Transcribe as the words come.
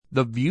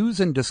The views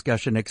and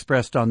discussion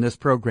expressed on this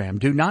program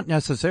do not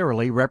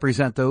necessarily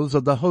represent those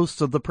of the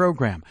hosts of the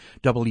program,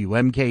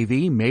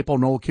 WMKV, Maple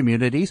Knoll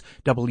Communities,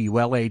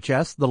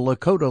 WLHS, the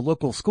Lakota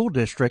Local School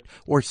District,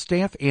 or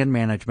staff and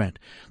management.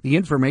 The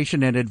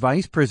information and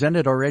advice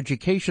presented are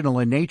educational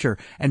in nature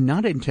and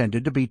not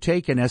intended to be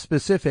taken as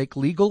specific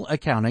legal,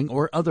 accounting,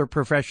 or other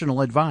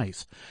professional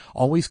advice.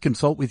 Always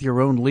consult with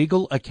your own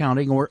legal,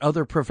 accounting, or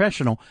other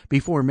professional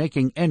before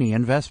making any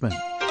investment.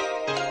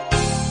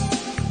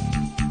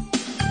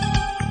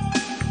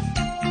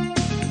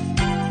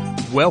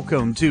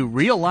 Welcome to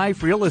Real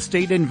Life Real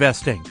Estate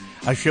Investing,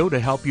 a show to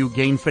help you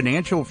gain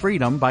financial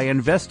freedom by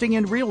investing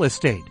in real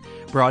estate.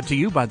 Brought to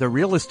you by the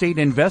Real Estate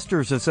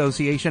Investors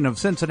Association of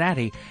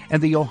Cincinnati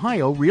and the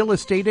Ohio Real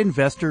Estate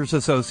Investors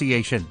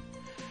Association.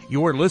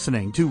 You're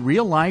listening to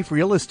Real Life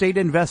Real Estate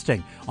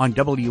Investing on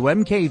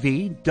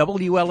WMKV,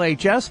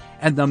 WLHS,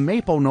 and the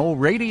Maple Knoll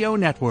Radio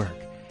Network.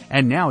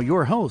 And now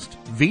your host,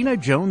 Vena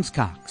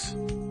Jones-Cox.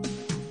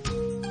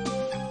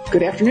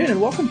 Good afternoon and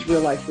welcome to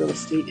Real Life Real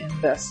Estate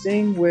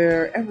Investing,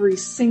 where every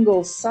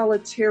single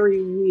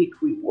solitary week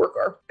we work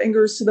our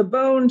fingers to the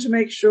bone to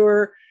make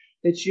sure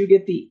that you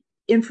get the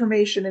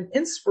information and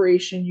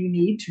inspiration you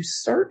need to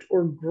start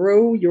or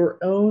grow your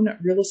own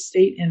real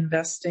estate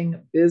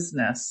investing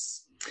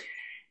business.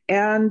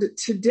 And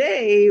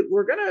today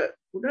we're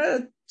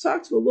gonna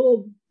talk to a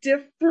little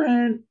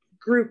different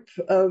group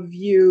of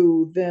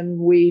you than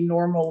we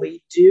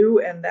normally do,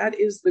 and that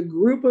is the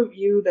group of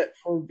you that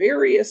for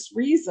various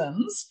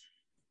reasons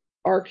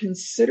are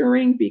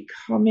considering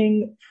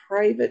becoming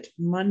private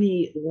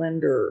money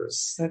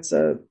lenders. That's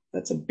a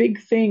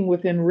big thing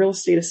within real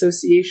estate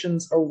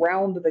associations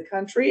around the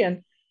country,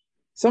 and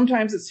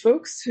sometimes it's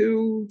folks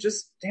who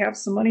just have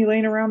some money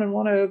laying around and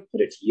want to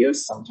put it to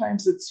use.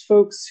 Sometimes it's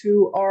folks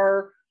who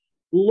are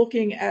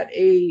looking at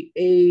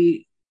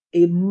a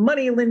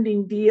money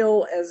lending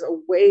deal as a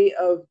way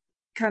of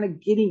kind of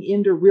getting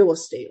into real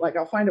estate. Like,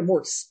 I'll find a more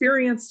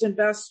experienced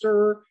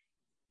investor,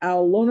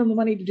 I'll loan them the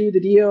money to do the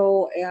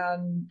deal,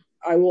 and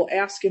I will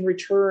ask in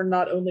return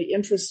not only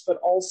interest, but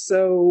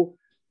also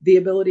the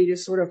ability to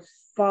sort of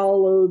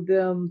follow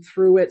them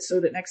through it so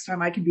that next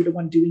time I can be the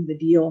one doing the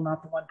deal,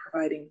 not the one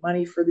providing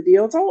money for the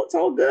deal. It's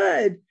all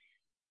good,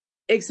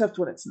 except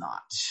when it's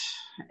not.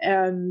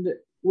 And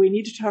we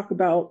need to talk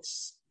about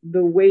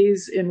the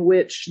ways in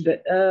which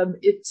that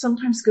it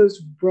sometimes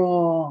goes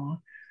wrong,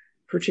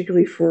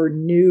 particularly for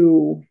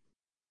new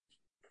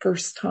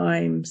first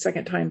time,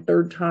 second time,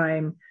 third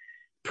time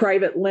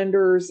private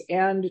lenders.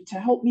 And to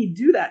help me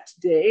do that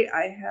today,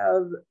 I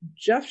have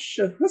Jeff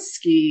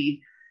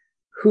Shahusky,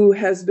 who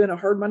has been a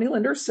hard money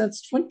lender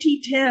since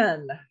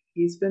 2010.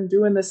 He's been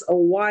doing this a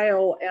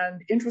while.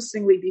 And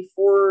interestingly,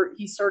 before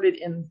he started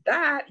in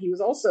that, he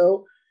was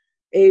also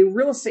a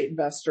real estate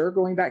investor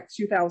going back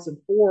to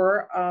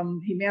 2004.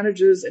 He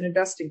manages an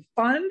investing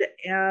fund,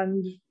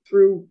 and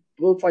through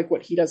both like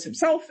what he does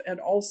himself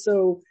and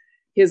also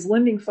his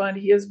lending fund,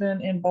 he has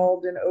been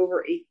involved in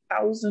over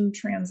 8,000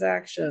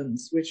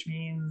 transactions, which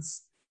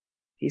means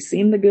he's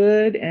seen the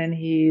good and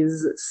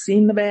he's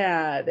seen the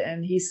bad,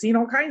 and he's seen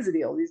all kinds of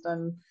deals. He's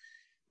done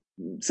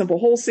simple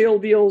wholesale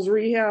deals,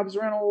 rehabs,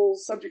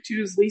 rentals, subject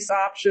tos, lease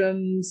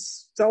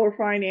options, seller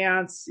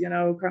finance,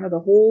 kind of the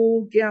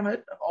whole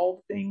gamut of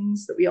all the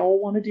things that we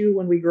all want to do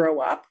when we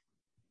grow up.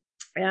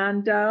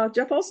 And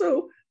Jeff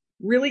also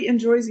really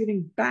enjoys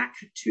giving back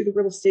to the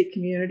real estate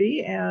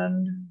community.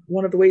 And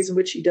one of the ways in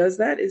which he does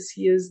that is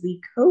he is the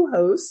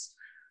co-host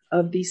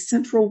of the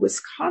Central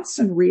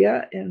Wisconsin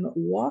REIA in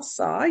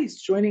Wausau. He's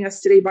joining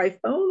us today by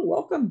phone.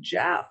 Welcome,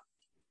 Jeff.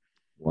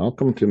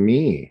 Welcome to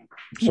me.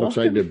 I'm so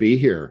excited to be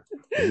here.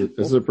 This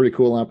is a pretty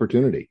cool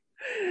opportunity.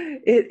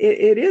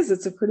 It is.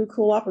 It's a pretty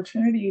cool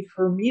opportunity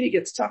for me to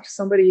get to talk to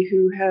somebody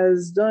who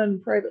has done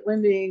private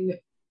lending,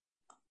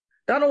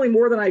 not only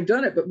more than I've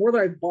done it, but more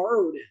than I've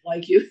borrowed it.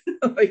 Like you,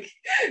 like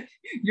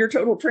your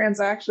total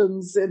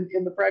transactions in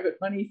the private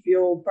money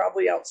field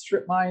probably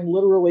outstrip mine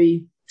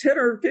literally 10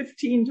 or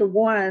 15 to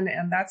 1.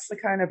 And that's the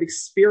kind of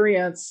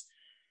experience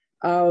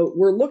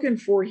we're looking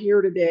for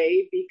here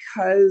today,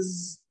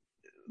 because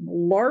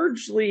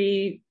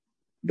largely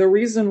the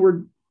reason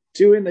we're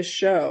doing the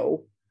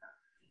show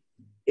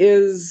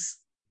is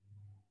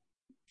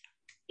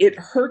it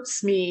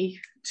hurts me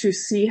to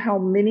see how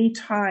many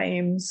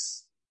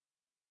times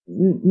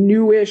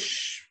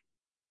newish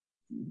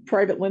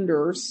private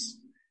lenders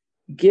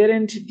get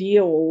into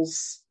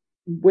deals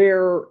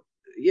where,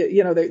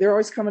 they're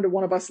always coming to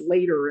one of us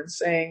later and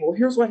saying, well,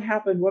 here's what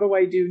happened. What do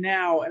I do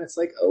now? And it's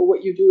like, oh,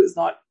 what you do is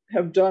not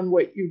have done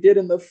what you did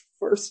in the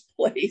first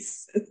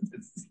place.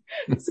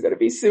 It's going to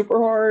be super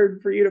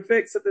hard for you to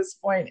fix at this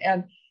point.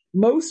 And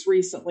most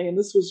recently, and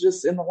this was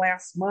just in the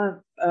last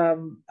month,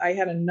 I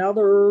had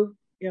another,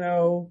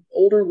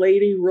 older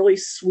lady, really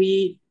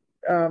sweet,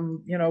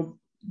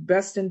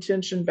 best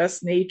intention,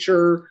 best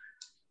nature,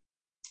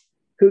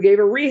 who gave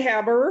a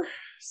rehabber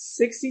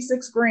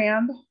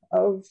 $66,000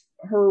 of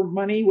her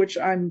money, which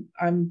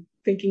I'm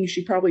thinking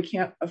she probably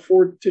can't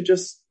afford to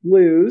just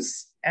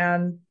lose.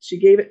 And she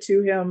gave it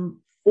to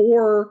him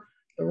for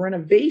the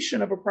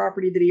renovation of a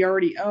property that he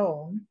already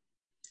owned.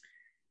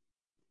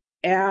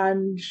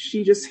 And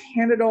she just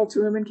handed it all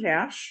to him in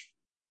cash.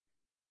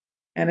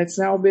 And it's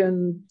now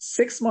been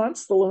 6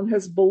 months. The loan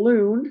has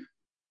ballooned.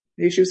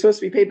 She was supposed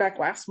to be paid back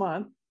last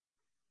month.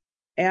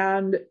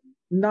 And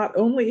not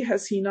only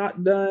has he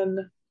not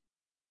done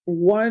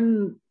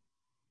one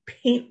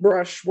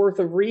paintbrush worth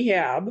of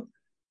rehab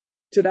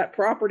to that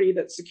property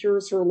that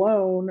secures her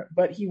loan,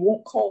 but he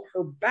won't call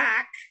her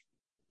back.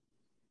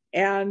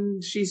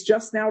 And she's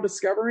just now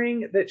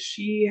discovering that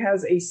she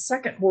has a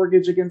second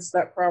mortgage against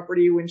that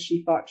property when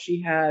she thought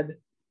she had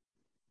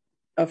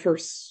a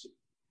first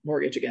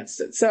mortgage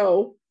against it.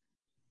 So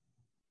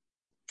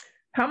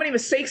how many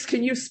mistakes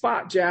can you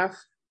spot,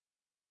 Jeff?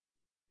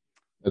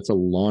 That's a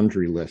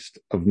laundry list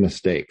of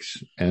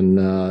mistakes. And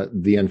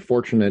the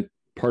unfortunate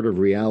part of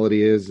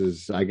reality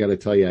is I got to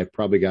tell you, I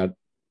probably got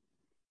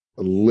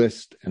a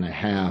list and a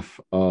half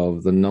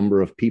of the number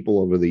of people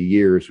over the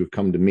years who've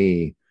come to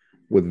me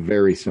with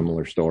very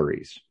similar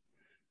stories.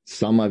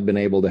 Some I've been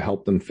able to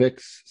help them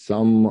fix,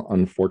 some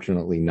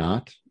unfortunately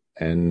not.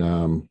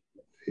 And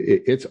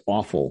it's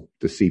awful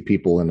to see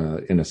people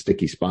in a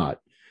sticky spot.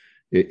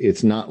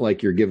 It's not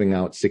like you're giving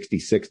out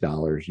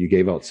 $66. You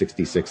gave out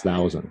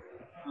 $66,000.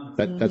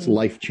 That's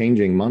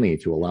life-changing money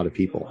to a lot of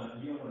people.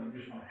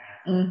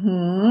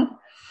 Mm-hmm.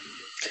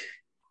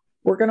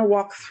 We're going to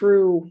walk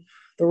through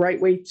the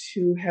right way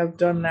to have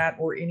done that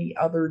or any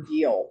other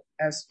deal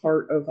as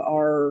part of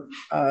our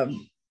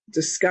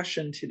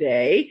discussion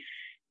today.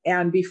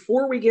 And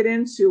before we get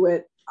into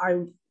it,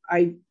 I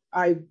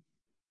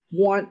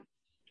want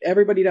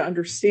everybody to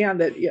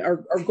understand that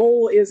our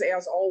goal is,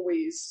 as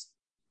always,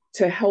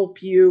 to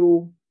help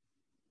you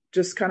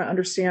just kind of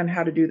understand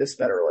how to do this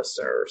better,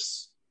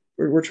 listeners.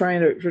 We're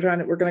going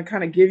to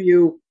kind of give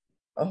you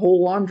a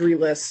whole laundry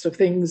list of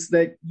things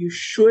that you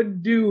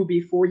should do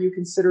before you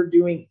consider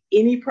doing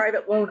any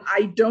private loan.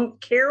 I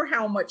don't care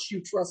how much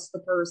you trust the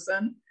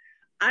person.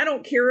 I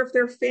don't care if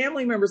they're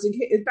family members. In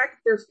fact,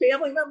 if they're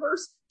family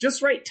members,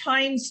 just write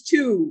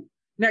 ×2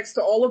 next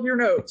to all of your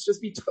notes.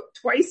 Just be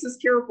twice as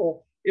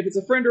careful if it's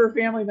a friend or a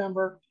family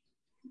member.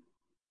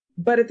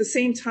 But at the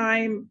same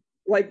time,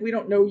 like, we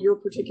don't know your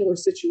particular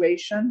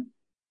situation.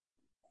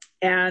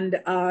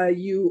 And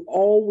you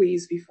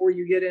always, before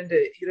you get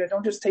into,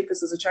 don't just take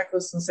this as a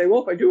checklist and say,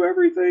 well, if I do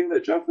everything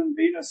that Jeff and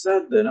Vina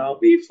said, then I'll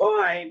be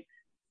fine.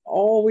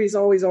 Always,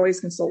 always,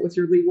 always consult with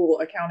your legal,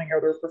 accounting, or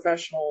other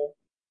professional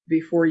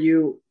before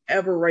you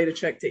ever write a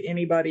check to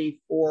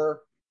anybody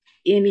for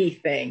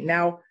anything.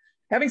 Now,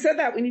 having said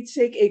that, we need to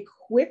take a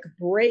quick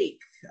break.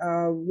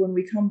 When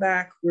we come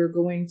back, we're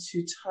going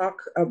to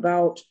talk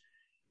about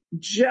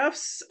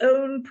Jeff's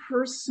own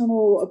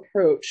personal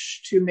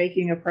approach to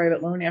making a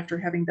private loan after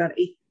having done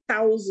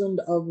 1,000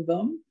 of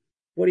them,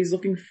 what he's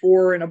looking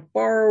for in a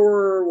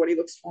borrower, what he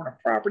looks for in a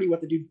property,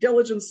 what the due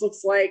diligence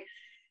looks like.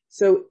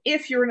 So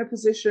if you're in a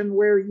position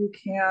where you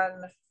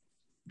can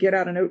get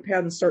out a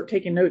notepad and start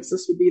taking notes,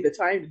 this would be the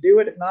time to do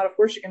it. If not, of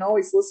course, you can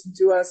always listen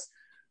to us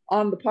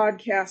on the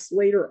podcast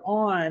later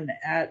on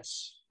at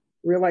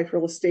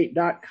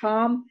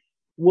realliferealestate.com.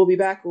 We'll be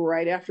back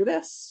right after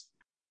this.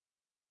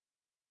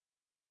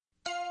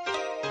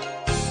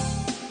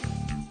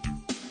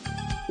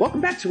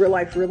 Welcome back to Real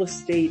Life Real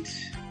Estate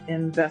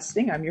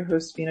Investing. I'm your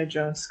host, Vina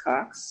Jones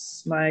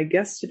Cox. My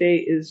guest today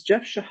is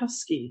Jeff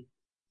Schahusky.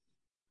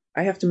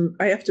 I have to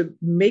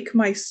make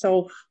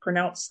myself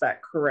pronounce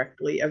that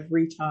correctly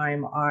every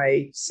time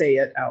I say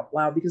it out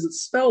loud because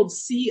it's spelled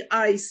Cichocki.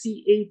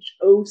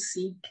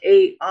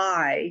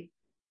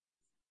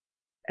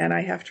 And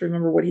I have to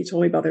remember what he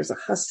told me about. There's a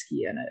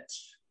husky in it.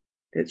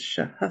 It's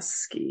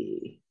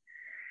Schahusky.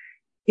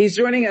 He's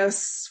joining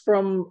us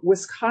from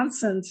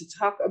Wisconsin to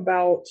talk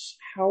about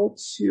how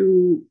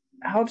to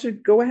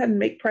go ahead and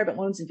make private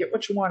loans and get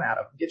what you want out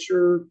of them. Get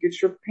your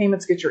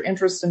payments, get your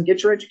interest, and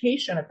get your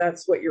education if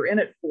that's what you're in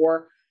it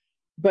for,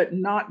 but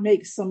not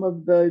make some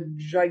of the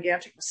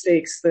gigantic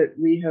mistakes that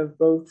we have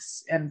both,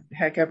 and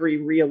heck, every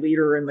RIA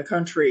leader in the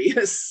country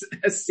has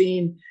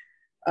seen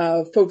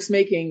folks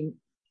making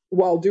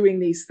while doing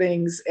these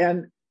things.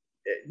 And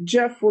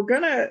Jeff, we're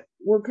gonna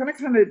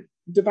kind of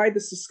divide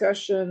this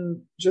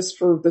discussion, just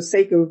for the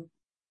sake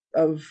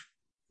of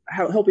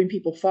how helping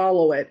people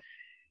follow it,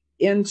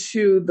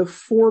 into the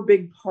 4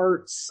 big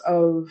parts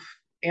of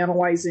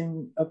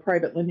analyzing a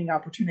private lending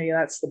opportunity.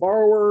 That's the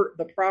borrower,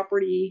 the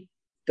property,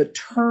 the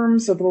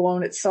terms of the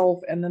loan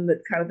itself, and then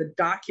the kind of the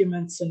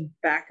documents and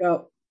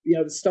backup,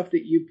 the stuff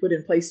that you put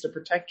in place to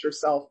protect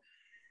yourself.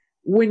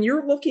 When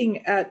you're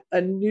looking at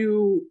a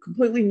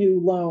completely new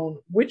loan,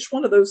 which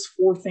one of those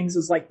 4 things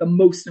is like the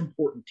most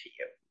important to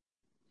you?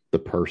 The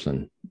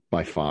person,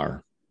 by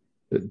far.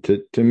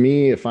 To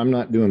me, if I'm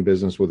not doing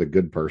business with a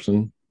good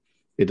person,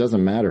 it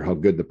doesn't matter how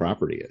good the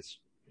property is.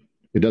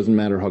 It doesn't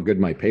matter how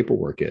good my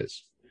paperwork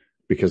is,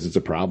 because it's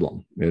a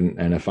problem.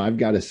 And if I've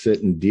got to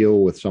sit and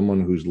deal with someone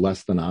who's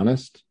less than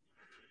honest,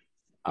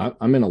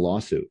 I'm in a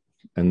lawsuit.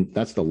 And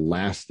that's the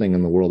last thing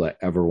in the world I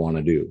ever want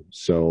to do.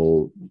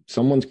 So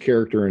someone's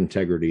character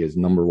integrity is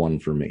number 1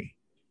 for me.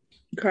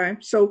 Okay.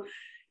 So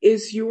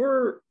is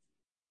your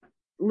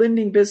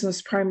lending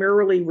business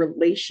primarily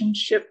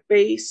relationship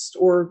based,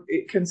 or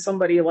can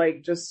somebody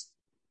like just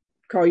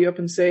call you up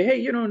and say, hey,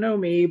 you don't know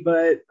me,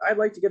 but I'd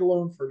like to get a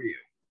loan from you?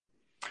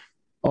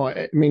 Oh,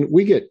 I mean,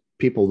 we get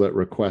people that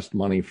request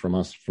money from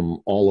us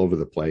from all over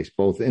the place,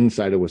 both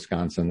inside of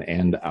Wisconsin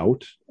and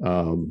out,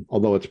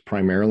 although it's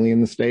primarily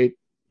in the state,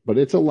 but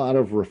it's a lot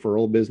of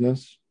referral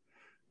business.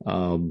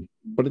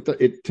 But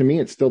to me,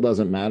 it still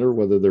doesn't matter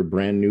whether they're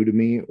brand new to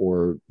me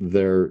or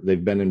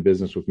they've been in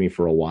business with me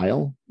for a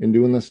while in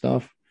doing this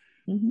stuff.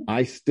 Mm-hmm.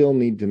 I still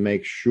need to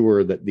make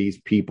sure that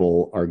these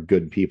people are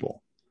good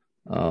people.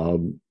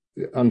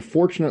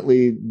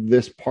 Unfortunately,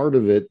 this part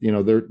of it,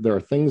 there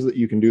are things that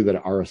you can do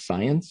that are a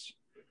science,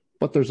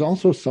 but there's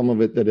also some of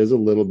it that is a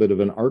little bit of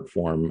an art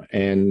form.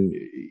 And,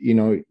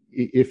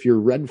 if your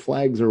red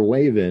flags are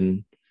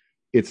waving,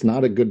 it's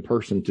not a good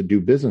person to do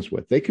business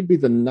with. They could be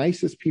the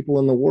nicest people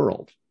in the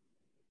world,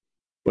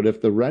 but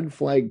if the red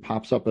flag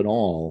pops up at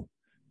all,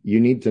 you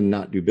need to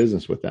not do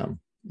business with them.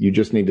 You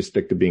just need to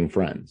stick to being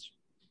friends.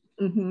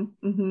 Mm-hmm,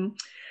 mm-hmm.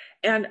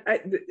 And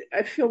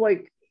I feel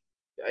like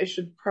I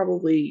should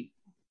probably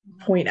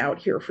point out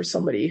here for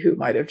somebody who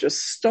might have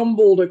just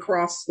stumbled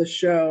across the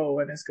show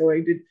and is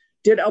going,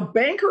 did a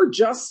banker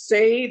just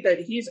say that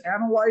he's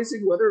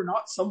analyzing whether or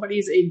not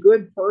somebody's a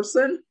good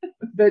person?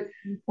 But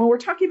when we're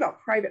talking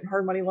about private and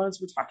hard money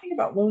loans, we're talking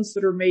about loans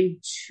that are made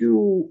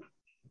to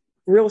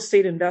real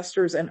estate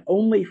investors and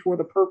only for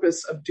the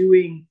purpose of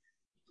doing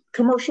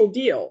commercial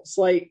deals.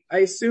 Like, I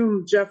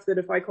assume, Jeff, that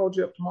if I called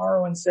you up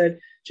tomorrow and said,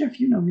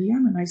 Jeff, you know me,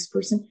 I'm a nice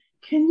person,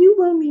 can you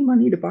loan me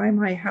money to buy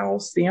my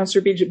house? The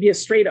answer would be a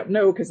straight up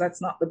no, because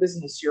that's not the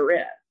business you're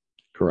in.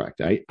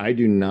 Correct. I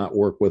do not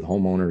work with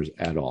homeowners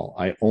at all.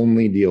 I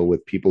only deal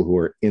with people who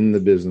are in the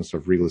business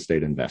of real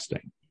estate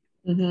investing.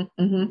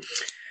 Mm-hmm, mm-hmm.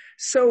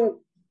 So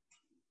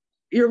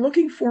you're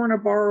looking for in a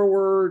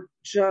borrower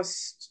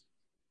just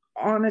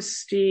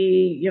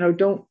honesty.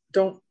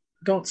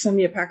 Don't send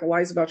me a pack of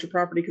lies about your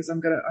property because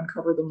I'm going to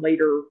uncover them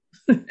later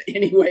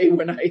anyway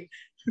when I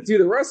do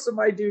the rest of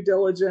my due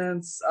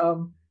diligence.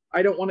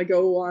 I don't want to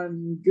go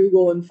on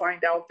Google and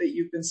find out that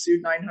you've been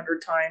sued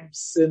 900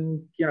 times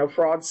in,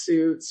 fraud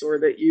suits, or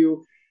that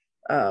you,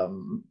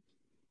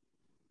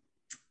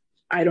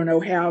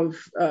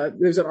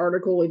 there's an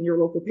article in your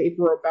local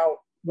paper about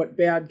what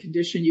bad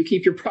condition you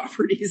keep your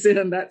properties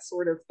in, that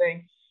sort of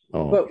thing.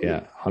 Oh, but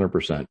yeah,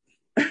 100%.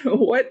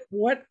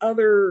 What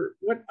other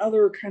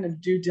kind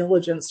of due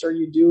diligence are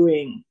you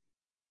doing?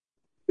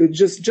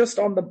 Just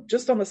on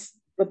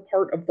the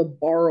part of the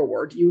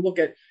borrower? Do you look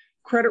at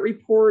credit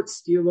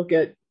reports? Do you look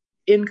at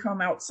income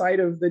outside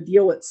of the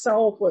deal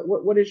itself?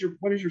 What is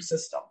your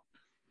system?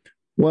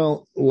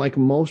 Well, like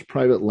most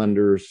private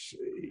lenders,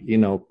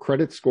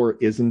 credit score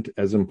isn't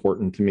as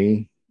important to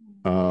me.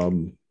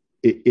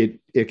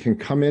 It can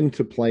come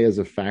into play as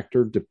a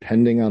factor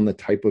depending on the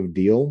type of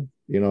deal.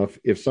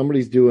 If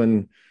somebody's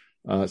doing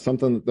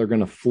something that they're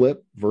going to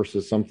flip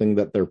versus something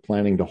that they're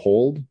planning to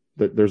hold,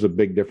 there's a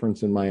big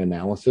difference in my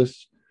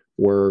analysis,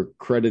 where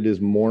credit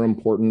is more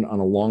important on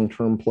a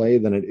long-term play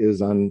than it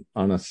is on a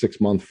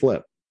 6-month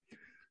flip.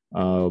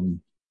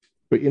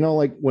 But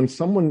like when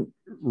someone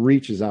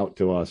reaches out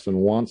to us and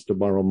wants to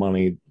borrow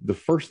money, the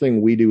first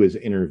thing we do is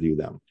interview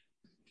them.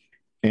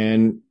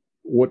 And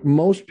what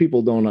most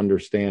people don't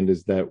understand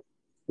is that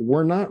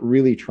we're not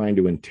really trying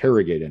to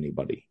interrogate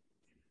anybody.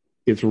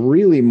 It's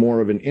really more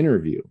of an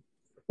interview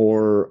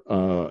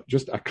or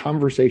just a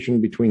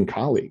conversation between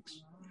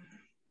colleagues.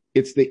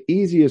 It's the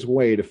easiest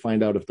way to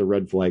find out if the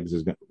red flag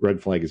is going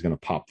to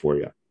pop for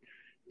you.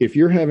 If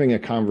you're having a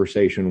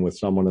conversation with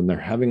someone and they're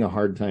having a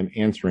hard time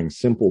answering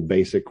simple,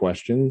 basic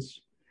questions,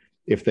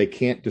 if they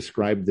can't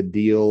describe the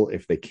deal,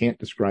 if they can't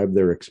describe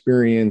their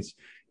experience,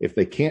 if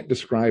they can't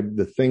describe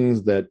the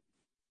things that,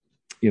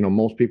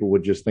 most people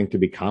would just think to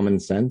be common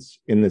sense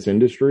in this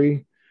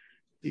industry,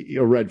 a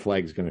red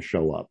flag is going to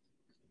show up.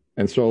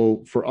 And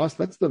so for us,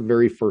 that's the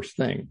very first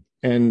thing.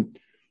 And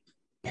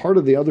part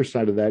of the other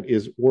side of that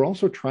is we're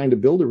also trying to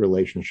build a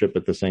relationship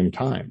at the same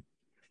time.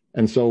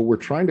 And so we're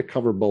trying to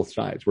cover both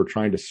sides. We're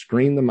trying to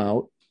screen them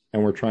out,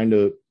 and we're trying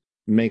to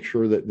make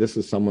sure that this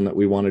is someone that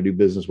we want to do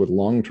business with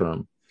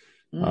long-term.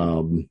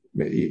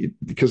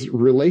 Because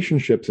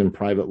relationships in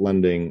private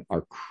lending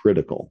are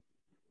critical.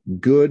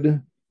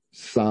 Good,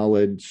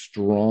 solid,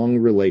 strong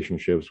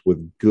relationships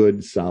with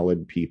good,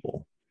 solid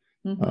people.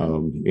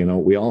 Mm-hmm.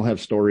 We all have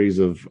stories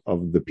of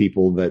the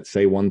people that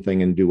say one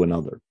thing and do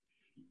another.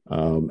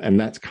 And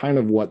that's kind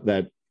of what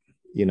that,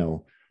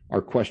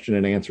 our question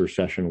and answer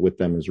session with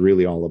them is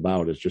really all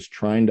about, is just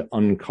trying to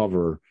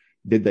uncover,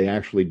 did they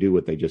actually do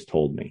what they just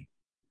told me?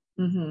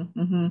 Mm-hmm,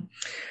 mm-hmm.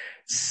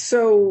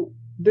 So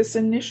this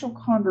initial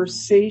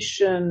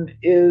conversation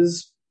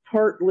is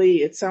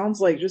partly, it sounds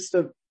like, just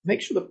to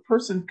make sure the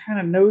person kind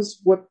of knows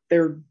what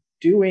they're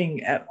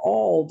doing at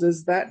all.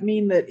 Does that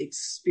mean that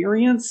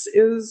experience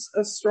is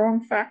a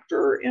strong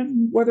factor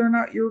in whether or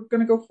not you're going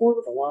to go forward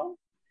with a loan?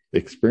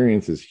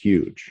 Experience is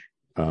huge.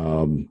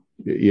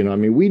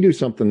 We do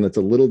something that's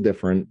a little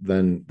different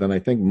than I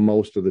think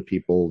most of the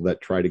people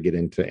that try to get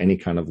into any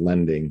kind of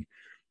lending.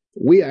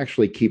 we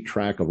actually keep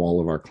track of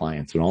all of our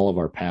clients and all of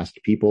our past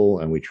people,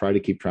 and we try to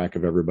keep track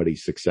of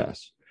everybody's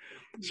success.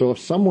 So if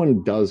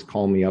someone does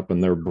call me up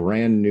and they're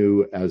brand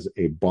new as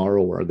a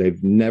borrower,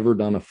 they've never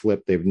done a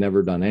flip, they've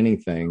never done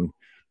anything,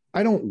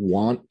 I don't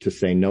want to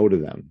say no to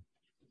them.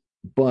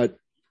 But,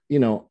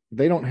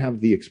 they don't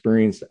have the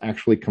experience to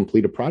actually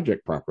complete a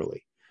project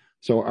properly.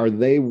 So are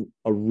they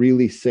a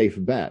really safe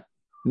bet?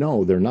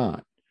 No, they're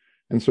not.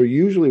 And so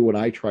usually what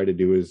I try to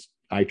do is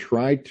I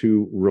try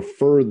to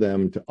refer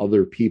them to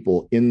other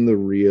people in the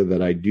REIA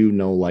that I do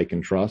know, like,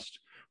 and trust,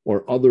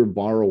 or other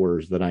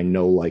borrowers that I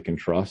know, like, and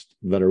trust,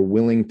 that are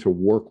willing to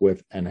work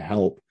with and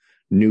help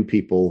new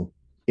people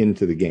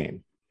into the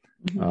game.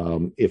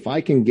 Mm-hmm. If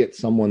I can get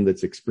someone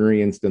that's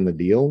experienced in the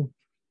deal,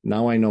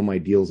 now I know my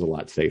deal's a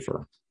lot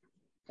safer.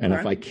 And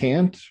if I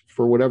can't,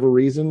 for whatever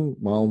reason,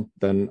 well,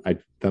 then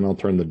I'll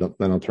turn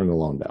the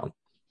loan down.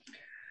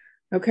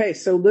 Okay,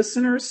 so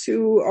listeners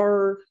who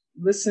are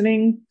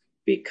listening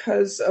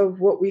because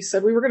of what we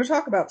said we were going to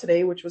talk about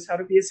today, which was how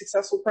to be a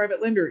successful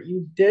private lender,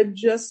 you did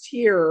just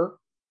hear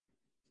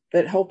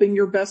that helping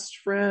your best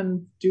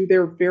friend do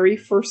their very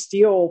first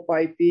deal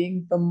by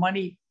being the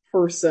money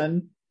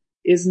person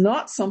is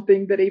not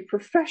something that a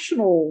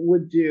professional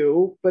would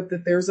do, but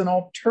that there's an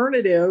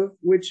alternative,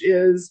 which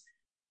is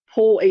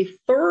pull a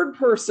third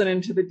person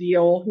into the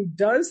deal who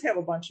does have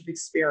a bunch of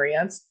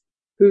experience,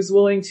 who's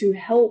willing to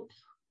help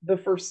the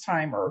first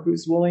timer,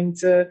 who's willing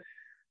to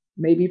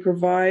maybe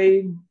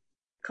provide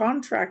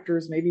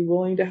contractors, maybe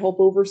willing to help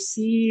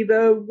oversee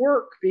the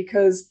work,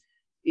 because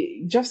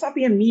just not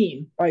being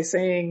mean by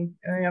saying,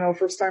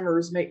 first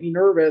timers make me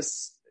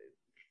nervous.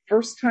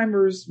 First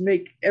timers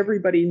make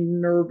everybody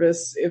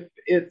nervous if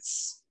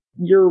it's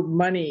your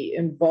money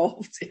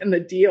involved in the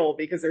deal,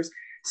 because there's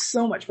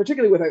so much,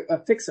 particularly with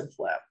a fix and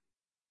flip,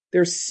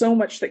 there's so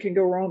much that can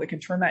go wrong that can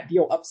turn that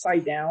deal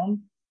upside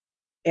down.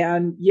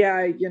 And as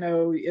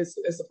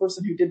the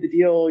person who did the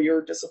deal,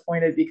 you're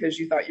disappointed because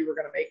you thought you were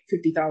going to make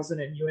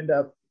 $50,000 and you end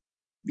up,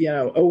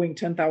 owing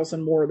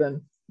 $10,000 more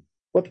than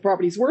what the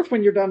property's worth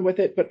when you're done with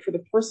it. But for the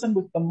person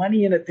with the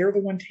money in it, they're the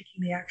one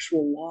taking the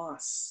actual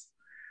loss.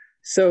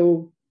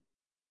 So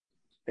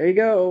there you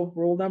go.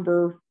 We're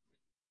going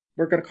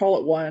to call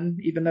it 1,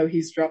 even though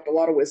he's dropped a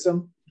lot of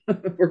wisdom.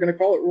 We're going to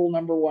call it rule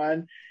number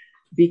 1.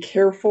 Be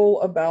careful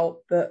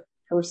about the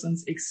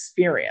person's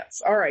experience.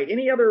 All right.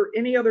 Any other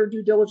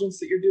due diligence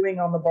that you're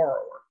doing on the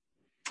borrower?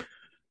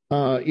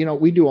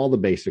 We do all the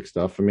basic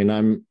stuff. I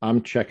mean,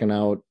 I'm checking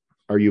out,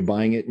 are you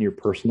buying it in your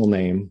personal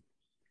name,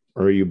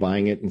 or are you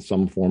buying it in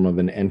some form of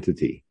an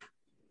entity?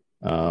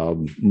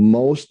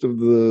 Most of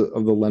the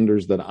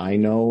lenders that I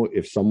know,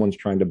 if someone's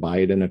trying to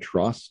buy it in a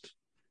trust,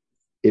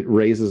 it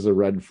raises a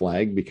red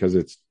flag because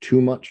it's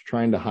too much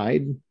trying to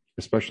hide,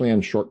 especially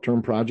on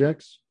short-term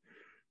projects.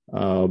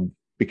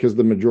 Because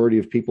the majority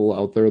of people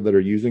out there that are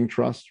using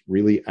trusts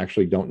really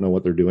actually don't know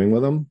what they're doing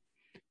with them.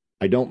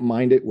 I don't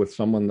mind it with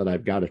someone that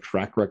I've got a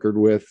track record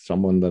with,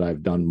 someone that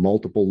I've done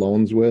multiple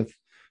loans with,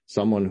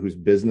 someone whose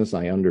business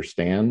I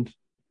understand,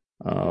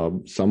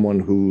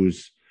 someone who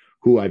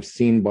I've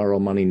seen borrow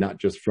money, not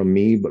just from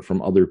me, but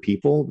from other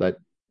people, that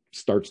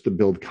starts to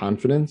build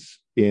confidence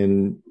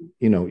in,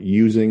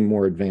 using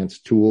more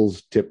advanced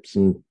tools, tips,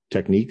 and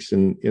techniques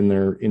in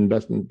their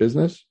investment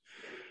business.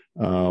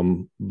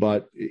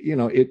 But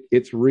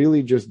it's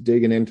really just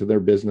digging into their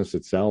business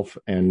itself,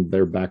 and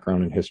their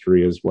background and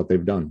history is what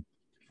they've done.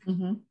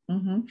 Mm-hmm,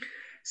 mm-hmm.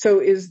 So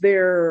is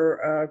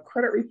there a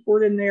credit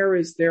report in there?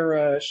 Is there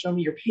a show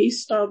me your pay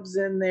stubs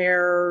in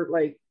there?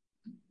 Like,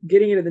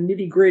 getting into the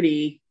nitty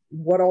gritty,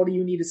 what all do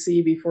you need to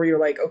see before you're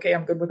like, okay,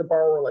 I'm good with the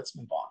borrower, let's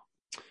move on?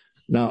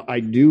 Now,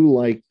 I do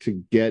like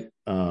to get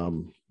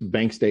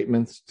bank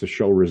statements to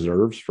show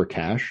reserves for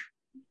cash.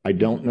 I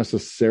don't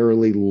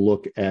necessarily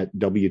look at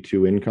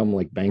W-2 income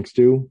like banks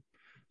do.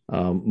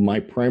 My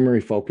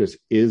primary focus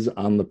is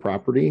on the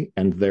property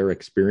and their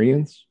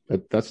experience.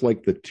 That's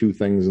like the 2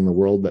 things in the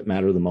world that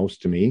matter the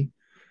most to me.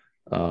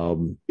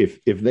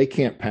 If they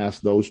can't pass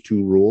those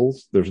 2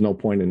 rules, there's no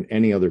point in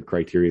any other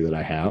criteria that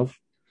I have.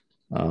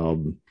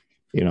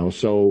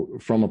 So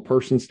from a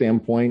person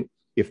standpoint,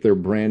 if they're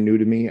brand new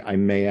to me, I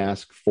may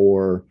ask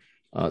for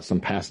some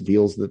past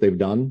deals that they've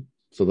done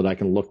so that I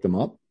can look them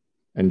up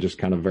and just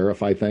kind of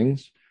verify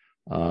things.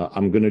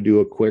 I'm going to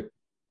do a quick,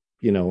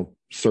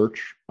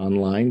 search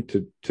online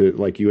to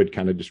like you had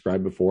kind of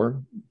described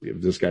before.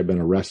 If this guy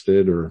been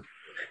arrested or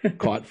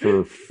caught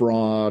for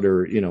fraud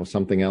or,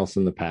 something else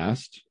in the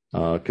past,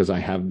 because I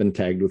have been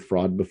tagged with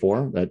fraud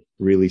before. That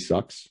really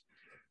sucks.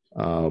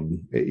 So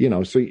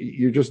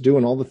you're just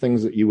doing all the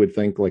things that you would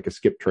think like a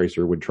skip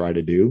tracer would try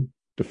to do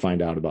to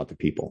find out about the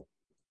people.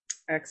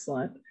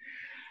 Excellent.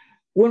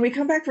 When we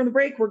come back from the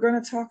break, we're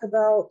going to talk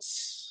about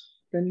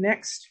the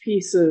next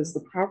pieces,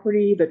 the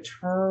property, the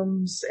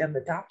terms, and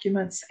the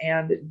documents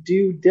and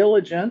due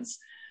diligence.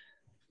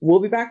 We'll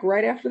be back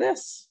right after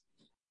this.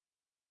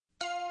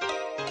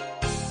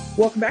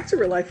 Welcome back to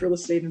Real Life Real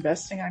Estate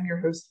Investing. I'm your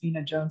host,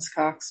 Ina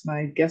Jones-Cox.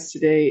 My guest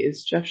today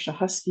is Jeff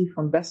Shahusky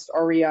from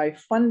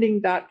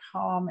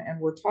BestREIFunding.com, and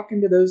we're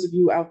talking to those of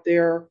you out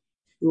there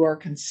who are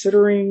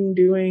considering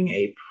doing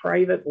a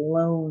private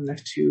loan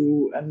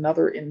to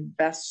another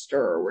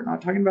investor. We're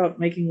not talking about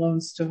making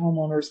loans to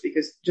homeowners,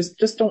 because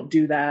just don't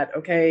do that.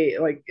 Okay.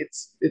 Like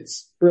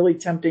it's really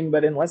tempting,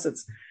 but unless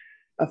it's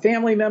a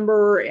family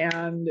member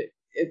and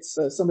it's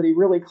somebody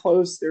really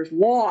close, there's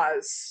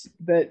laws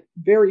that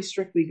very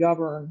strictly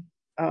govern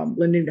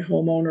lending to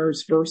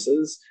homeowners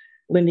versus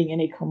lending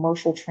any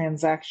commercial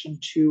transaction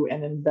to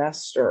an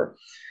investor.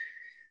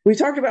 We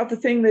talked about the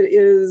thing that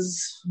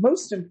is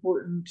most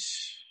important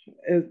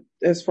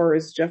as far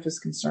as Jeff is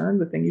concerned,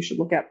 the thing you should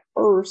look at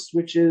first,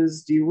 which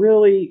is, do you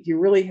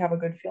really have a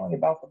good feeling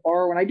about the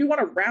borrower? And I do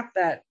want to wrap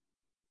that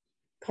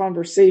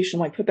conversation,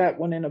 like put that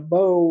one in a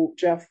bow,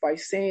 Jeff, by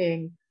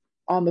saying,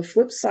 on the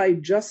flip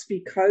side, just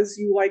because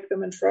you like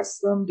them and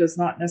trust them does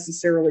not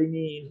necessarily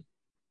mean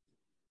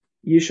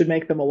you should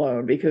make them a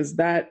loan, because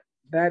that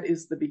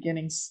is the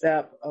beginning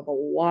step of a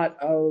lot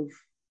of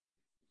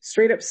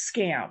straight up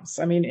scams.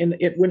 I mean,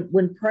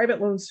 when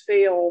private loans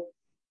fail,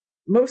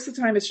 most of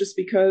the time it's just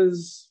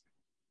because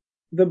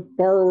the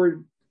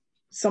borrower,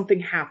 something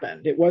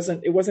happened. It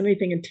wasn't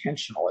anything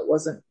intentional. It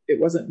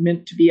wasn't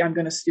meant to be, I'm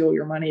going to steal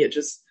your money. It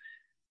just,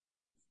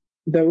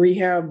 the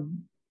rehab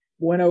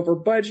went over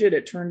budget.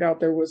 It turned out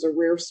there was a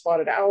rare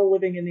spotted owl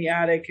living in the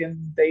attic,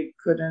 and they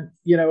couldn't,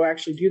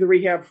 actually do the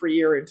rehab for a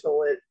year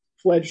until it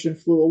fledged and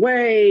flew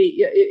away.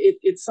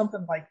 It's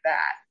something like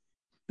that.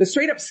 The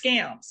straight up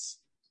scams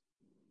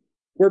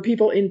where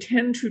people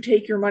intend to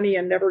take your money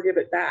and never give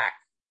it back,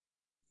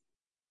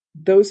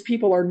 those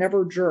people are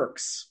never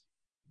jerks.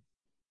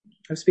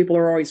 Those people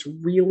are always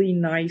really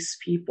nice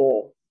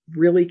people,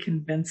 really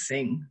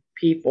convincing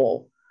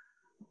people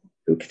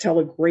who could tell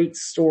a great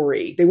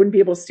story. They wouldn't be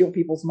able to steal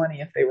people's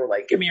money if they were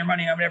like, give me your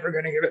money, I'm never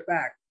going to give it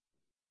back.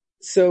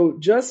 So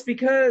just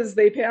because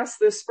they pass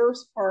this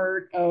first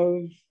part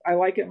of, I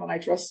like him and I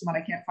trust him and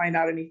I can't find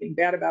out anything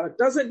bad about it,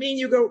 doesn't mean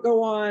you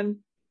go on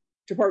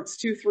to parts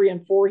 2, 3,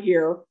 and 4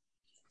 here.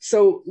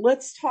 So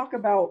let's talk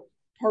about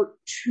part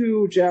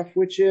 2, Jeff,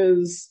 which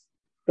is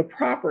the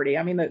property.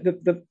 I mean,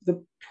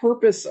 the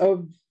purpose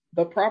of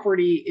the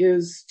property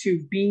is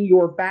to be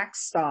your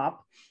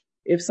backstop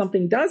if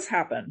something does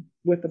happen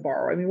with the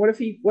borrower. I mean, what if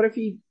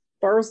he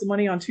borrows the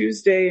money on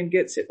Tuesday and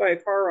gets hit by a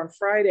car on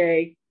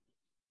Friday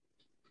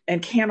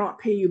and cannot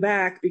pay you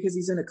back because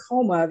he's in a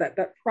coma?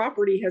 That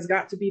property has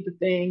got to be the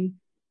thing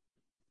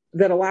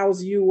that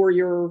allows you or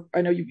your,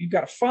 I know you've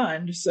got a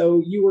fund,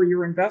 so you or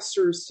your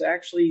investors to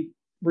actually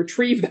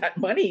retrieve that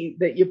money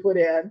that you put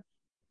in.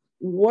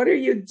 What are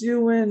you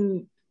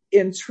doing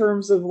in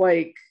terms of,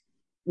 like,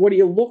 what do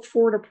you look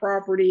for in a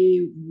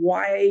property?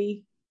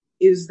 Why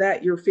is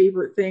that your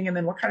favorite thing? And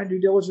then what kind of due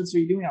diligence are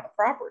you doing on the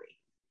property?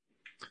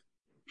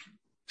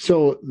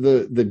 So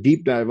the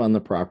deep dive on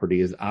the property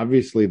is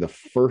obviously the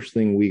first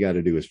thing we got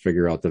to do is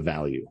figure out the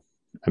value.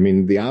 I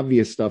mean, the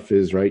obvious stuff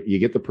is, right, you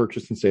get the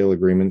purchase and sale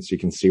agreements, you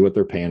can see what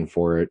they're paying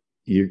for it.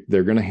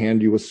 They're going to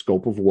hand you a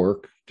scope of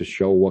work to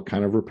show what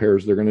kind of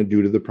repairs they're going to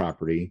do to the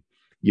property.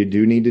 You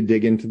do need to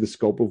dig into the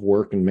scope of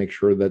work and make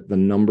sure that the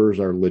numbers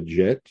are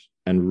legit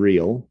and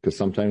real, because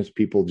sometimes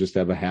people just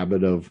have a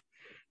habit of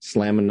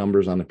slamming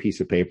numbers on a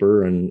piece of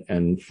paper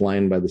and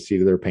flying by the seat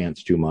of their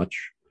pants too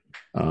much.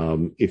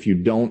 If you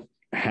don't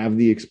have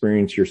the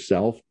experience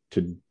yourself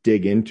to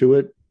dig into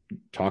it,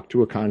 talk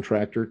to a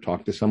contractor,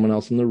 talk to someone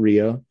else in the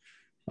RIA,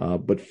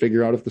 but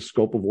figure out if the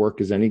scope of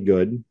work is any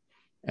good.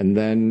 And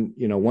then,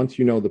 once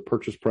you know the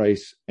purchase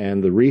price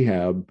and the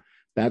rehab,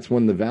 that's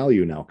when the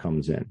value now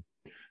comes in.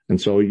 And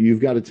so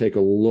you've got to take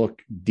a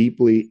look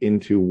deeply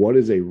into what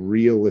is a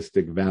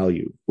realistic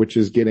value, which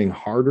is getting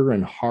harder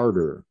and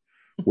harder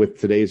with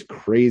today's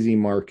crazy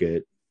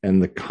market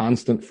and the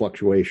constant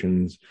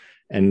fluctuations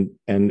and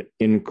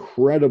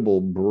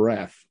incredible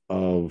breadth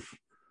of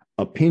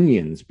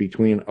opinions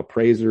between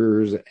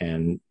appraisers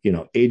and,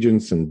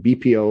 agents and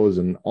BPOs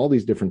and all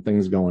these different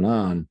things going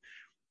on.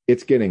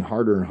 It's getting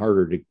harder and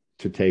harder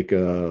to take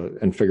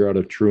and figure out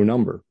a true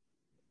number.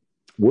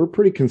 We're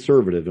pretty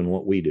conservative in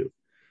what we do,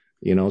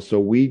 so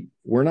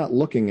we're not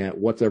looking at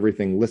what's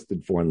everything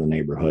listed for in the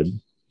neighborhood.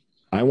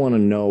 I want to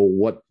know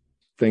what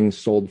things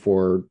sold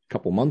for a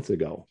couple months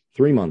ago,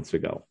 3 months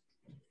ago,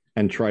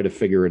 and try to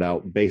figure it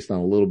out based on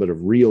a little bit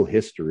of real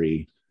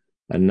history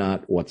and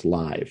not what's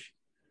live.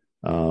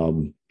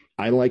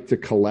 I like to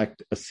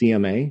collect a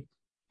CMA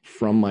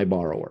from my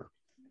borrower.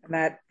 And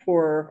that,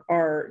 for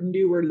our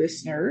newer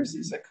listeners,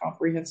 is a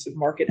comprehensive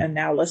market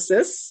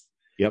analysis.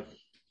 Yep.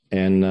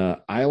 And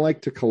I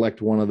like to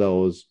collect one of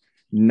those,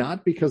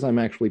 not because I'm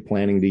actually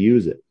planning to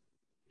use it.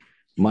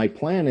 My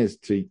plan is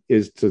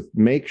to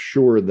make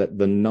sure that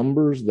the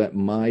numbers that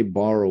my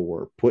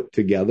borrower put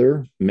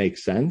together make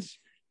sense.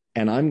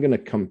 And I'm going to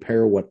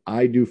compare what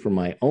I do for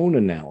my own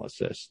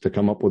analysis to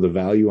come up with a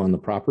value on the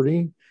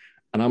property.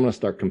 And I'm going to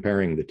start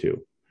comparing the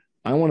two.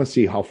 I want to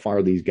see how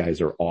far these guys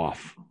are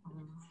off.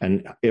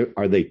 And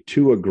are they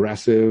too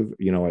aggressive?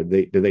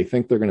 Do they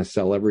think they're going to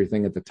sell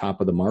everything at the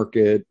top of the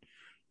market?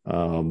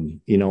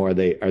 Are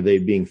they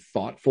being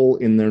thoughtful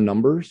in their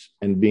numbers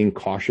and being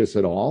cautious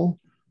at all,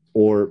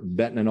 or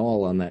betting it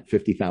all on that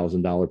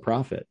 $50,000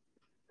 profit?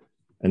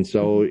 And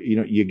so,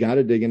 you got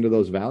to dig into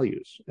those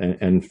values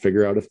and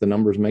figure out if the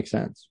numbers make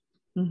sense.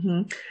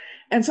 Mm-hmm.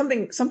 And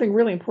something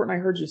really important I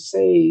heard you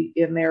say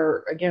in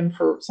there, again,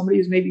 for somebody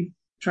who's maybe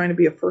trying to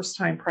be a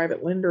first-time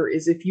private lender,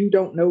 is if you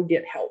don't know,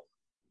 get help.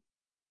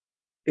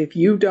 If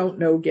you don't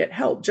know, get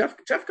help. Jeff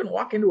can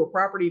walk into a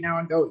property now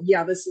and go,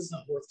 yeah, this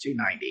isn't worth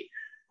 $290.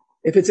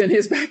 If it's in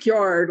his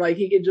backyard, like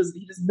he just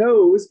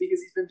knows,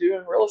 because he's been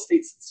doing real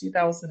estate since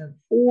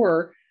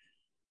 2004.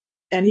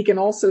 And he can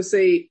also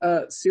say,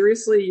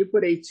 seriously, you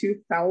put a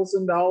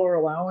 $2,000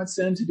 allowance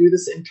in to do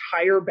this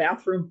entire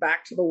bathroom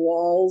back to the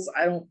walls?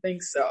 I don't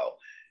think so.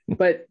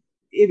 But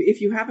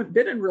if you haven't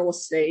been in real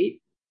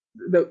estate,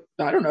 the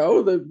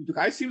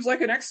guy seems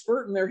like an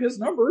expert and they're his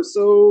numbers,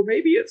 so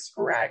maybe it's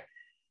correct.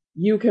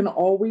 You can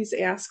always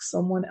ask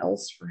someone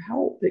else for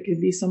help. It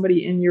could be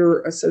somebody in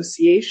your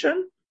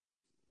association,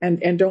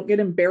 and don't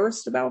get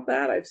embarrassed about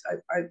that.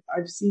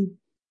 I've seen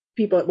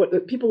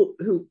people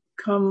who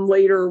come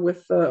later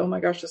with, oh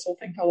my gosh, this whole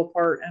thing fell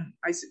apart. And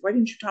I said, why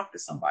didn't you talk to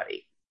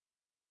somebody?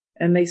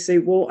 And they say,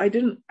 well,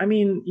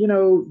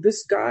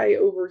 this guy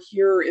over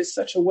here is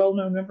such a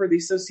well-known member of the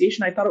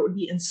association. I thought it would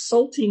be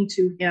insulting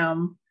to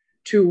him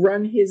to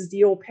run his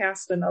deal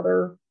past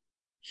another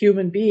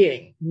human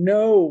being.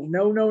 No.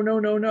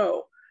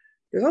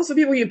 There's also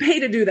people you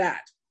pay to do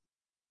that.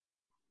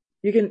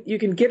 You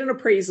can get an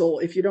appraisal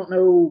if you don't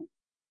know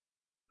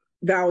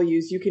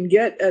values. You can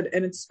get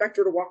an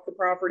inspector to walk the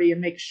property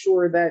and make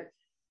sure that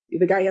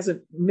the guy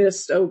hasn't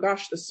missed, oh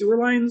gosh, the sewer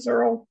lines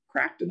are all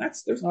cracked and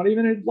there's not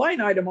even a line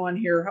item on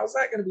here. How's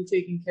that going to be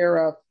taken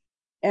care of?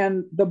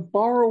 And the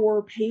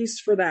borrower pays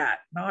for that,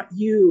 not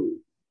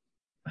you.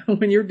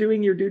 When you're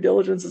doing your due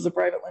diligence as a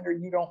private lender,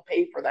 you don't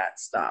pay for that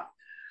stuff.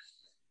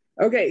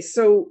 Okay,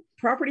 so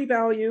property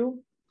value,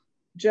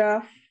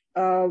 Jeff,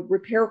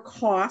 repair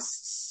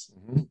costs.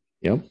 Mm-hmm.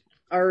 Yep.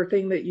 Are a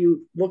thing that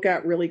you look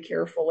at really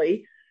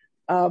carefully.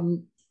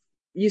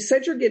 You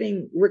said you're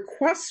getting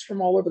requests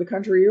from all over the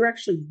country. You're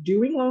actually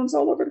doing loans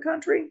all over the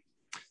country?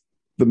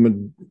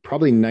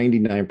 Probably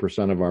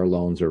 99% of our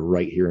loans are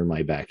right here in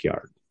my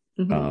backyard.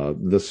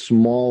 Mm-hmm. The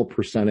small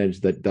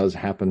percentage that does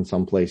happen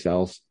someplace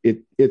else,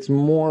 it's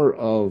more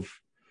of,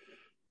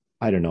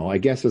 I don't know, I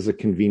guess as a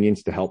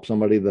convenience to help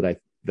somebody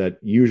that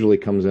usually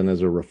comes in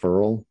as a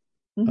referral.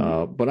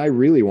 Mm-hmm. But I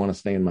really want to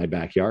stay in my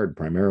backyard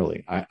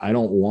primarily. I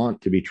don't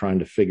want to be trying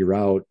to figure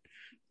out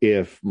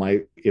if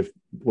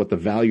what the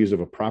values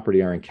of a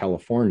property are in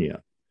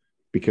California,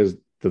 because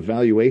the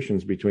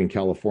valuations between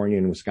California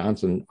and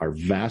Wisconsin are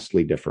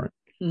vastly different.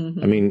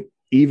 Mm-hmm. I mean,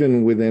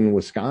 even within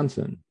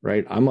Wisconsin,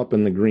 right? I'm up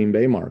in the Green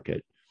Bay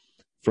market.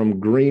 From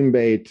Green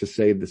Bay to,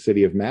 say, the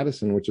city of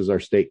Madison, which is our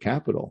state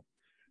capital,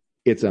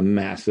 it's a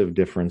massive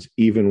difference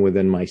even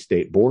within my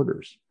state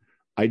borders.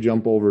 I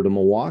jump over to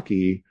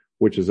Milwaukee,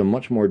 which is a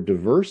much more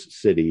diverse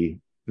city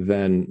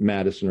than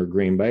Madison or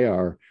Green Bay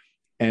are,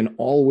 and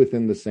all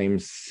within the same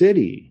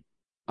city,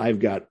 I've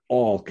got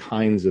all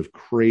kinds of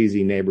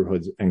crazy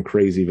neighborhoods and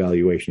crazy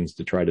valuations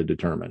to try to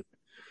determine.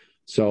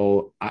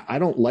 So I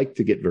don't like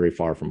to get very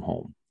far from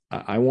home.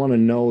 I want to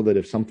know that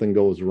if something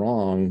goes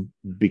wrong,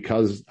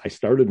 because I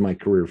started my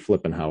career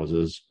flipping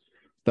houses,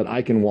 that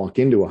I can walk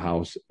into a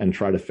house and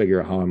try to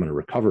figure out how I'm going to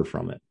recover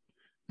from it.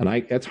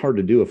 And that's hard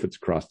to do if it's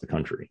across the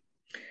country.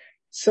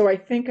 So I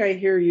think I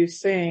hear you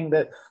saying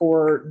that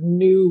for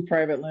new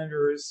private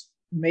lenders,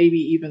 maybe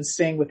even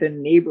staying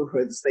within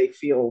neighborhoods they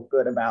feel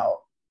good about,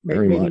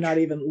 maybe not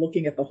even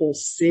looking at the whole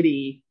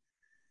city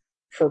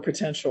for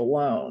potential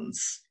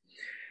loans.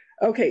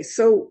 Okay,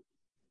 so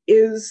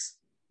is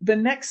the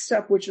next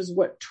step, which is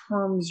what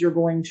terms you're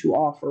going to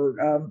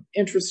offer,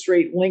 interest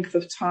rate, length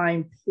of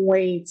time,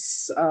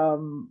 points,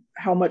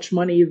 how much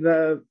money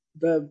the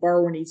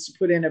borrower needs to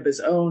put in of his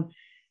own,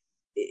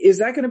 is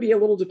that going to be a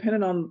little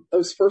dependent on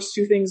those first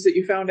two things that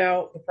you found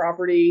out, the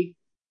property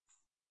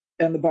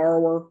and the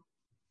borrower?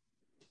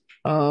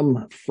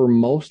 For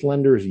most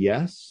lenders,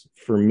 yes.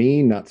 For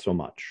me, not so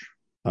much.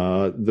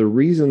 The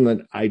reason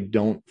that I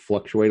don't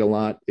fluctuate a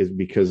lot is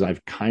because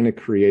I've kind of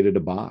created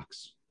a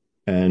box,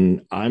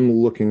 and I'm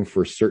looking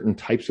for certain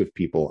types of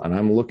people, and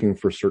I'm looking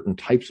for certain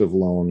types of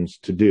loans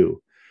to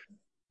do.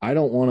 I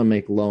don't want to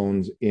make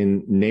loans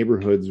in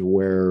neighborhoods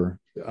where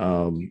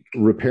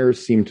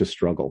repairs seem to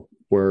struggle,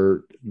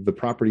 where the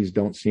properties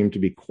don't seem to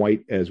be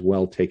quite as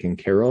well taken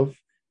care of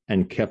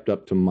and kept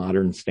up to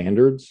modern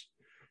standards.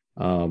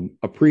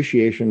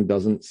 Appreciation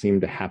doesn't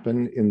seem to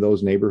happen in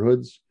those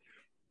neighborhoods,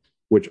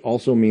 which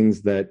also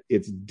means that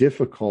it's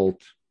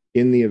difficult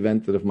in the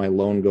event that if my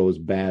loan goes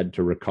bad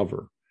to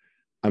recover.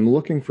 I'm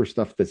looking for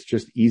stuff that's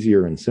just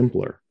easier and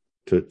simpler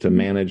to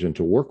manage and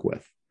to work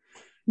with.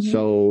 Mm-hmm.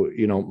 So,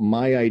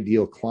 my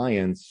ideal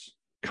clients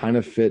kind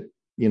of fit,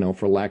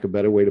 for lack of a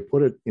better way to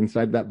put it,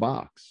 inside that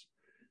box.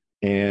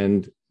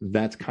 And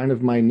that's kind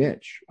of my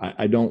niche.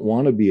 I don't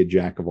want to be a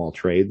jack of all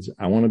trades.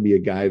 I want to be a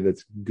guy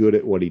that's good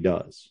at what he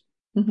does.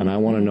 Mm-hmm. And I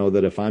want to know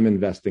that if I'm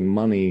investing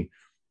money,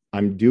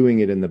 I'm doing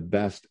it in the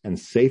best and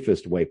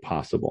safest way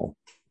possible.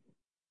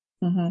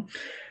 Mm-hmm.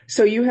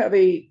 So you have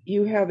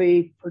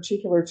a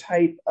particular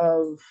type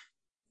of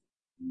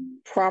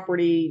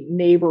property,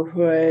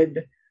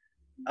 neighborhood,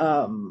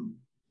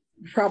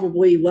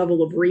 probably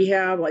level of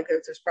rehab. Like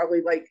there's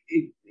probably like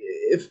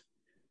if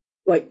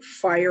like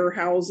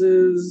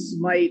firehouses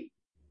might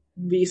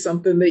be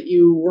something that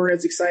you weren't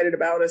as excited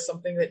about as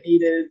something that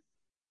needed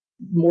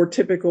more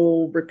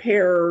typical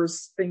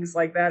repairs, things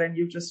like that. And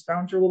you've just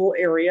found your little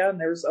area, and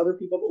there's other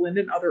people that live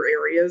in other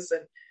areas,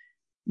 and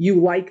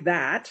you like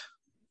that.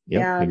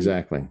 Yep,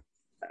 exactly.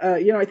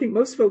 I think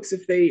most folks,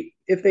 if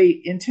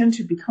they intend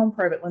to become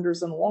private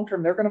lenders in the long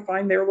term, they're going to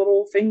find their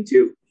little thing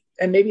too.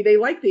 And maybe they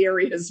like the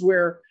areas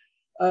where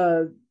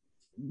the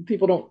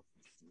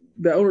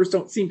owners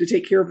don't seem to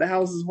take care of the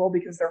houses well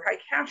because they're high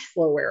cash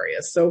flow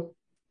areas. So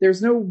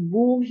there's no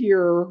rule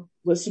here,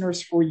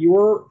 listeners, for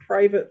your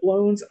private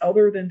loans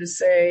other than to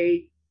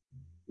say,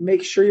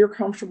 make sure you're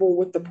comfortable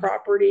with the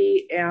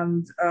property.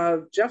 And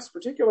Jeff's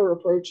particular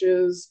approach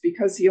is,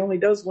 because he only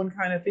does one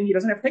kind of thing, he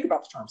doesn't have to think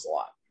about the terms a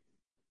lot.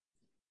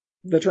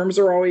 The terms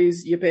are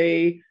always, you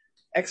pay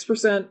X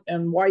percent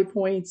and Y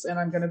points, and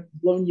I'm going to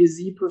loan you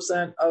Z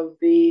percent of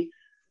the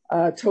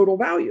total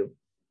value.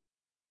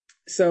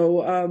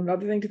 So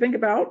another thing to think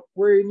about,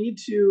 where you need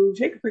to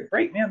take a quick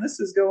break. Man, this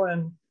is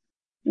going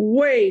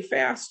way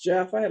fast,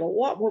 Jeff. I had a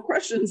lot more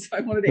questions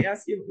I wanted to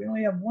ask you, but we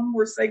only have one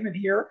more segment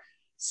here.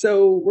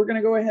 So we're going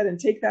to go ahead and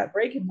take that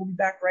break, and we'll be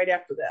back right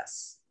after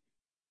this.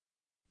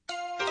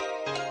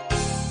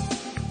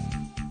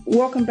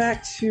 Welcome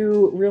back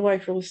to Real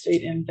Life Real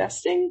Estate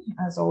Investing.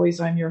 As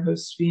always, I'm your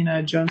host,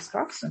 Vina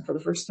Jones-Cox, and for the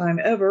first time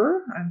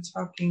ever, I'm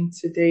talking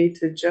today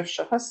to Jeff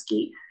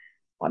Shahusky.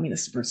 Well, I mean,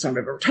 this is the first time I've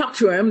ever talked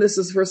to him. This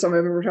is the first time I've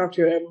ever talked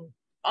to him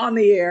on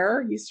the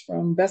air. He's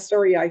from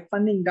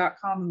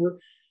bestreifunding.com, and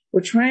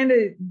we're trying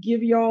to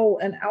give y'all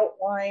an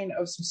outline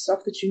of some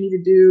stuff that you need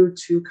to do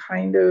to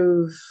kind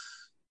of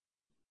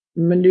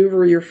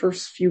maneuver your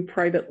first few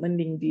private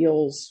lending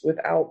deals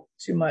without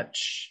too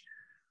much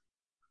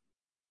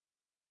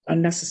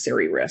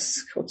unnecessary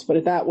risk. Let's put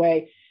it that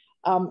way.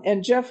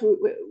 And Jeff,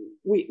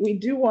 we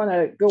do want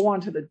to go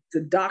on to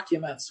the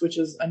documents, which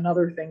is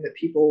another thing that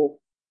people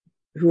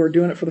who are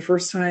doing it for the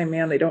first time,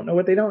 man, they don't know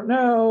what they don't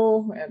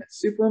know, and it's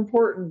super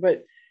important.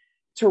 But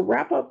to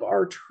wrap up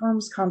our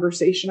terms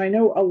conversation, I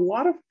know a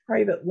lot of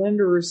private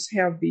lenders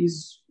have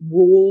these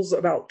rules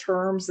about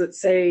terms that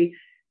say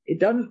it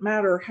doesn't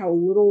matter how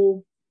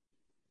little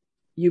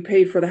you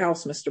paid for the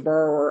house, Mr.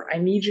 Borrower. I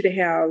need you to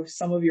have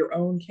some of your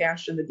own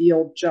cash in the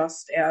deal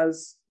just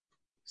as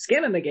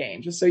skin in the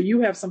game, just so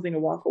you have something to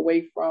walk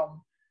away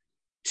from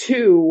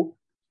too.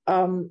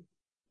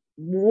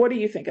 What do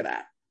you think of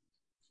that?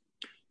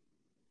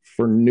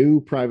 For new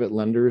private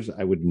lenders,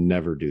 I would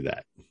never do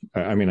that.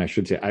 I mean, I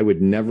should say I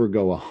would never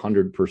go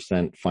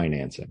 100%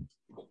 financing.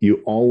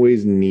 You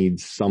always need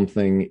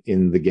something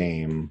in the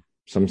game,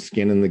 some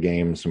skin in the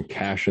game, some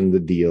cash in the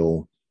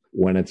deal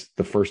when it's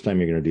the first time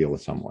you're going to deal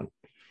with someone.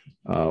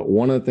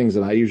 One of the things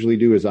that I usually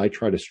do is I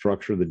try to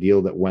structure the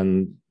deal that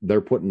when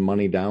they're putting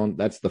money down,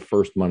 that's the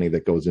first money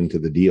that goes into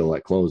the deal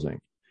at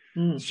closing,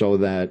 so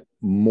that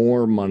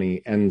more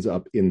money ends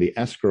up in the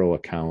escrow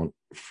account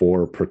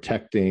for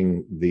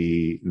protecting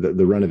the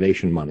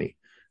renovation money.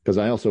 Because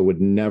I also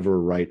would never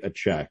write a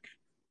check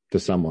to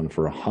someone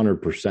for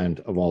 100%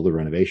 of all the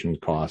renovation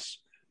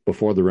costs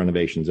before the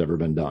renovation's ever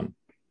been done.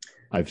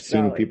 I've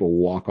seen people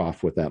walk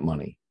off with that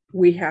money.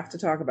 We have to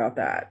talk about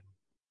that,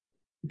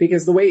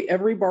 because the way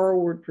every borrower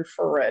would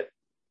prefer it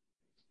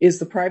is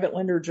the private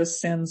lender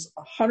just sends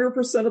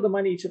 100% of the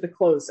money to the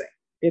closing.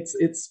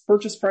 It's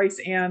purchase price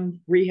and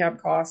rehab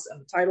costs,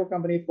 and the title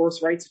company, of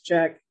course, writes a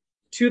check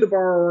to the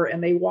borrower,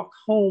 and they walk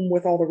home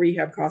with all the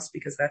rehab costs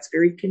because that's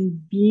very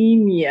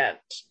convenient.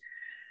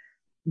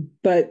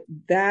 But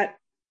that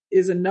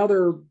is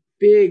another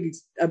big,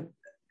 it's a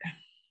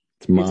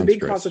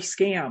big cause of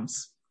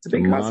scams. It's a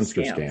big cause of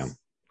scams. Scam.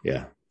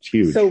 Yeah, it's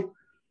huge. So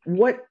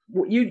what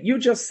you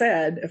just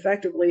said,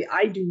 effectively,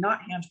 I do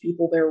not hand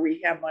people their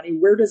rehab money.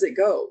 Where does it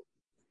go?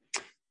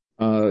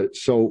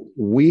 So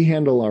we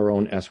handle our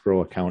own escrow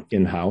account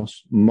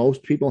in-house.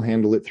 Most people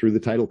handle it through the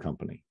title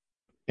company.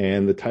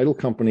 And the title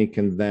company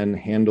can then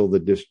handle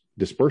the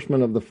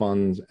disbursement of the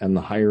funds and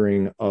the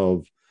hiring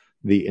of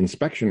the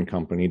inspection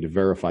company to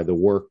verify the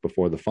work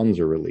before the funds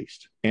are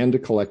released, and to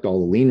collect all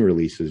the lien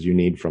releases you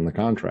need from the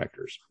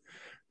contractors.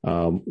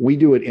 We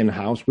do it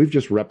in-house. We've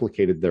just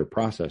replicated their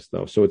process,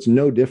 though, so it's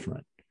no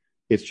different.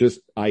 It's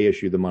just I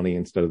issue the money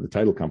instead of the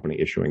title company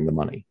issuing the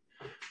money.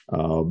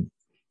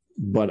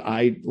 But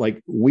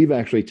we've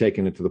actually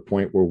taken it to the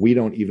point where we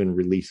don't even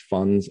release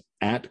funds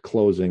at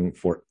closing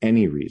for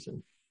any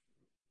reason.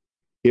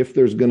 If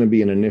there's going to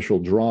be an initial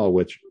draw,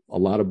 which a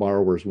lot of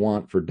borrowers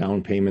want for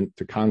down payment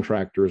to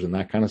contractors and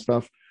that kind of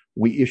stuff,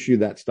 we issue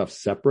that stuff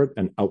separate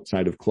and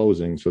outside of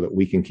closing so that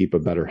we can keep a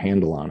better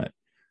handle on it.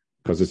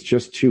 Because it's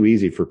just too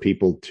easy for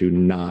people to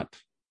not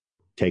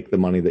take the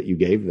money that you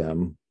gave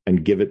them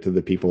and give it to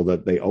the people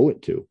that they owe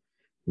it to.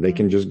 They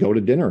can just go to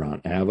dinner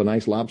on, have a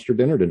nice lobster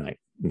dinner tonight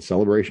in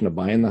celebration of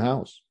buying the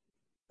house.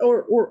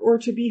 Or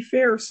to be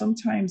fair,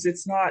 sometimes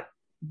it's not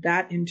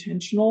that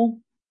intentional.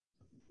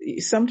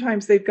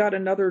 sometimes they've got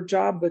another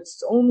job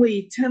that's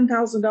only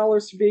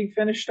 $10,000 for being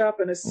finished up.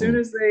 And as soon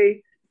as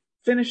they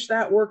finish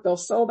that work, they'll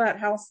sell that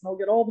house and they'll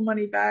get all the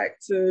money back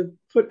to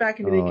put back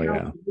into the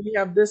account. Yeah. We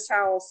have this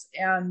house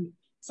and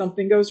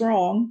something goes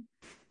wrong,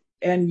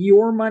 and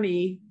your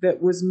money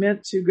that was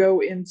meant to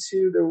go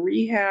into the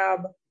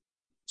rehab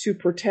to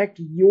protect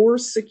your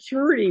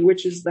security,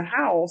 which is the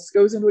house,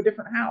 goes into a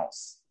different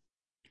house.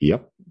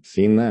 Yep.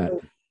 Seen that.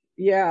 So,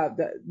 yeah.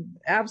 The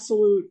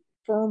absolute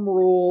firm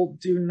rule: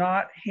 do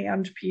not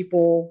hand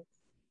people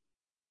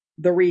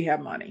the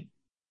rehab money.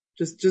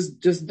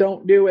 Just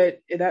don't do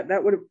it.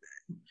 That would have,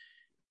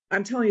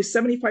 I'm telling you,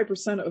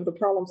 75% of the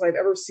problems I've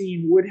ever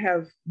seen would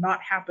have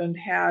not happened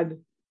had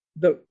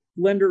the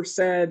lender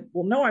said,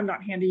 well, no, I'm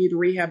not handing you the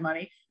rehab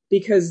money,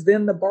 because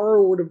then the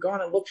borrower would have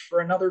gone and looked for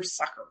another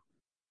sucker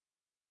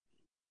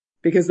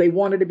because they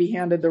wanted to be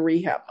handed the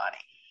rehab money.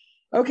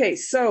 Okay.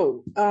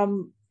 So,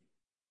 the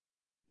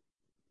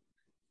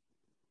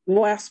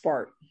last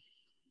part.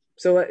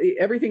 So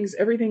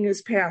everything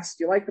is passed.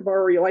 You like the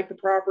borrower, you like the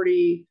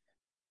property,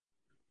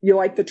 you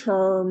like the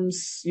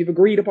terms, you've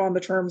agreed upon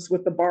the terms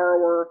with the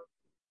borrower.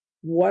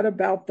 What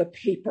about the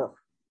paper?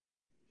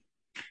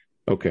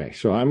 Okay,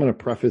 so I'm going to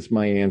preface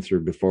my answer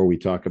before we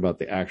talk about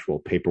the actual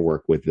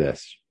paperwork with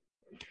this.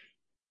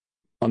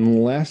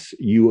 Unless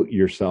you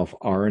yourself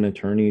are an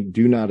attorney,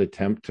 do not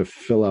attempt to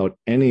fill out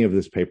any of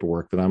this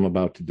paperwork that I'm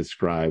about to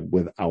describe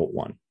without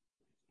one.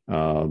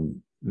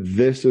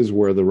 This is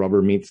where the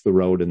rubber meets the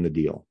road in the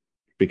deal,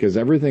 because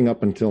everything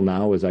up until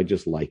now is I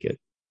just like it.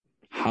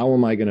 How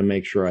am I going to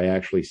make sure I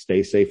actually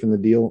stay safe in the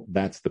deal?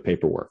 That's the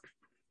paperwork.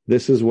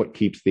 This is what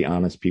keeps the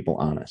honest people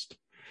honest.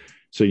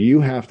 So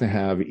you have to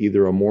have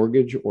either a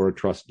mortgage or a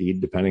trust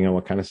deed, depending on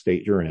what kind of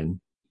state you're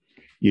in.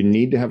 You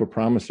need to have a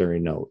promissory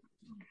note.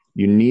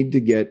 You need to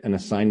get an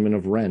assignment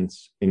of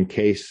rents in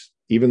case,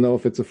 even though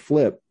if it's a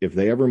flip, if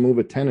they ever move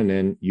a tenant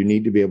in, you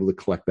need to be able to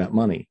collect that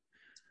money.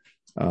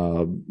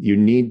 You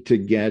need to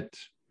get,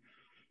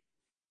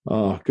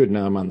 now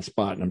I'm on the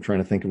spot and I'm trying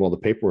to think of all the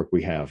paperwork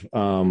we have.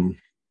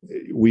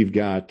 We've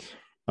got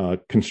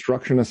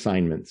construction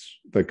assignments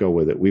that go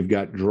with it. We've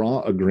got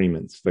draw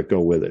agreements that go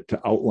with it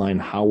to outline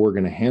how we're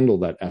going to handle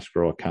that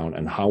escrow account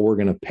and how we're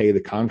going to pay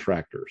the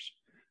contractors.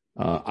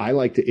 I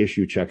like to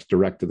issue checks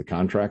direct to the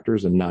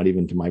contractors and not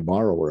even to my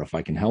borrower if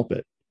I can help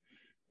it.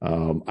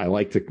 I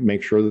like to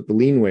make sure that the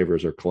lien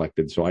waivers are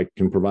collected so I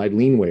can provide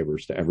lien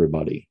waivers to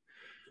everybody.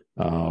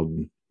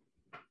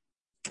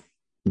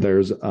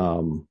 There's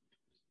good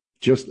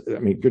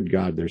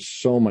God, there's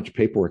so much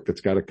paperwork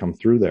that's got to come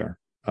through there.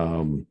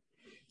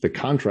 The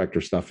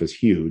contractor stuff is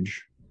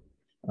huge.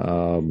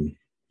 God,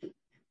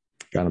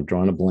 I'm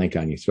drawing a blank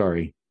on you.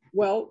 Sorry.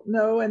 Well,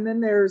 no. And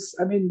then there's,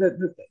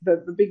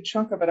 the big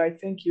chunk of it, I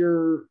think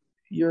you're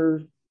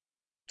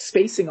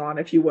spacing on,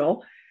 if you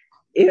will,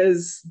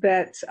 is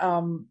that,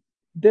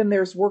 then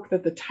there's work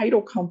that the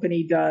title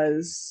company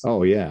does.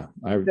 Oh yeah.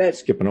 I'm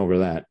skipping over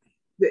that.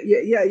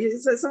 Yeah.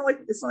 It's not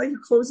like you're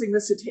closing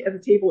this at a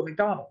table at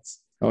McDonald's.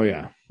 Oh,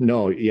 yeah.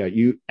 No, yeah.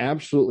 You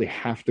absolutely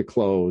have to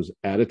close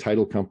at a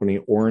title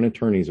company or an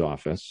attorney's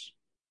office,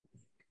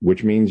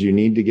 which means you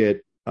need to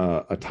get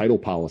a title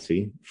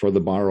policy for the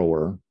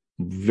borrower.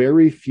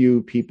 Very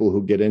few people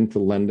who get into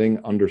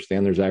lending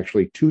understand there's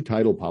actually two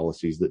title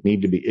policies that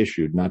need to be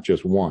issued, not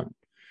just one.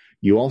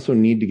 You also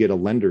need to get a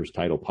lender's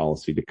title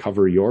policy to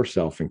cover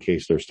yourself in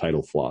case there's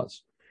title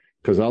flaws,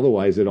 because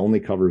otherwise it only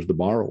covers the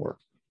borrower.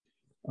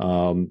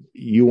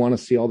 You want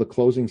to see all the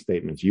closing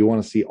statements. You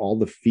want to see all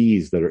the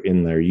fees that are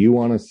in there. You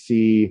want to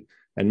see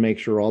and make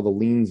sure all the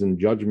liens and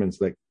judgments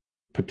that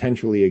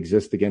potentially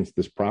exist against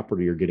this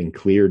property are getting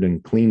cleared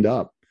and cleaned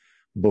up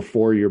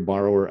before your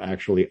borrower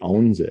actually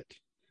owns it.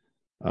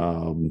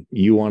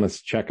 You want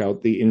to check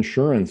out the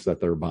insurance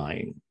that they're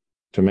buying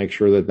to make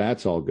sure that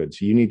that's all good.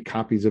 So you need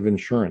copies of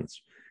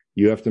insurance.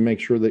 You have to make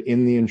sure that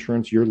in the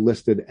insurance you're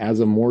listed as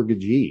a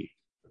mortgagee,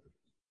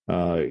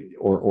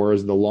 or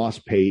as the loss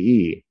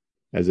payee,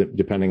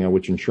 depending on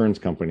which insurance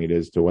company it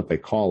is to what they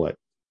call it.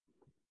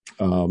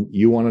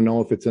 You want to know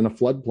if it's in a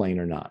floodplain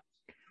or not.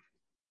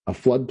 A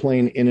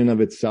floodplain in and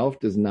of itself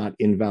does not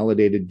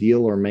invalidate a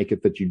deal or make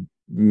it that you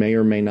may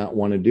or may not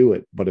want to do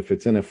it. But if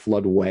it's in a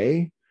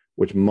floodway,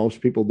 which most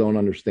people don't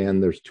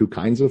understand, there's two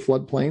kinds of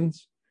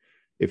floodplains.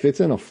 If it's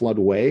in a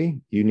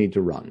floodway, you need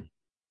to run.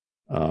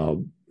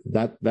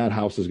 That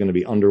house is going to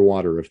be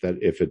underwater if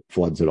it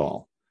floods at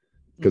all,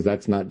 because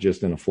that's not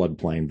just in a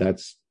floodplain.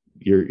 That's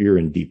you're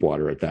in deep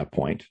water at that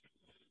point.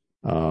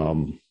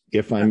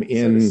 If I'm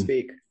in, so to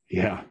speak.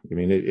 Yeah,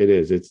 it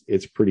is.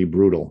 It's pretty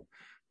brutal.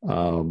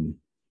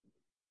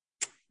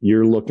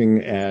 You're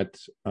looking at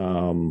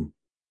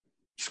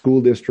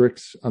school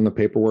districts on the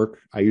paperwork.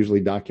 I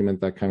usually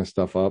document that kind of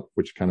stuff up,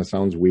 which kind of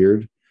sounds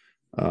weird,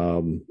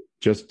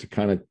 just to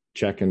kind of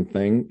check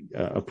and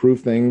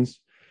approve things.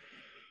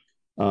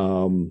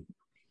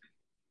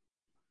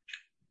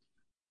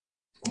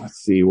 Let's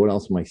see, what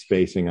else am I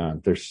spacing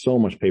on? There's so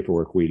much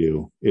paperwork we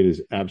do. It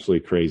is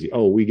absolutely crazy.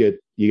 Oh, we get,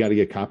 You got to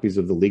get copies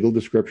of the legal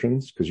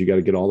descriptions because you got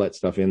to get all that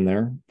stuff in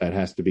there. That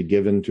has to be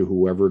given to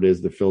whoever it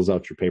is that fills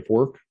out your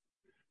paperwork.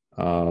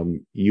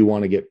 You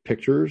want to get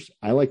pictures.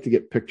 I like to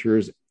get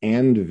pictures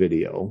and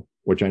video,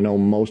 which I know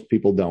most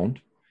people don't.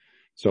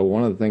 So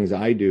one of the things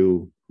I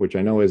do, which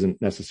I know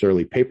isn't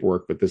necessarily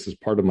paperwork, but this is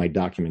part of my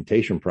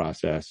documentation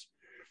process,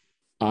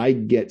 I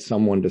get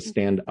someone to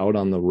stand out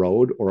on the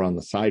road or on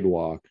the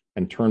sidewalk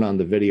and turn on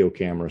the video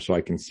camera so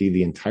I can see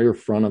the entire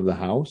front of the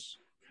house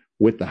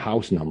with the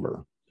house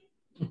number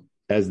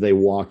as they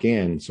walk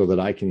in so that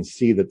I can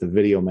see that the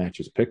video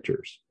matches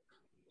pictures.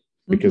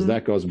 Because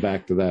that goes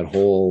back to that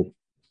whole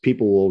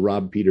people will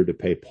rob Peter to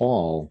pay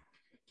Paul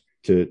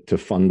to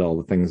fund all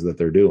the things that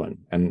they're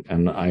doing.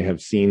 And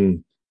I've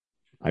seen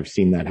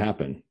that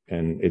happen.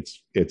 And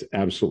it's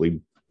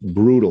absolutely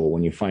brutal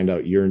when you find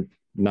out you're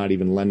not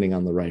even lending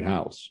on the right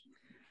house.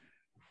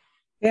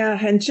 Yeah.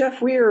 And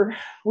Jeff, we are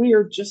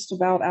just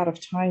about out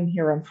of time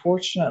here,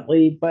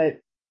 unfortunately, but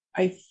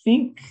I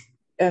think,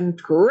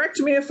 and correct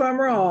me if I'm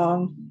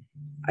wrong,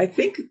 I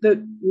think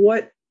that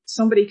what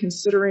somebody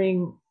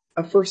considering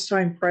a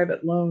first-time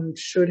private loan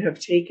should have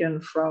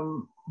taken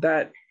from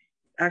that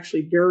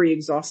actually very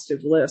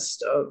exhaustive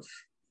list of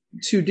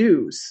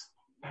to-dos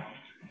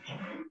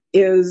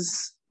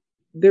is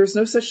there's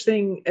no such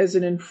thing as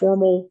an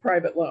informal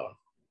private loan.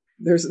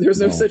 There's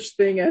no such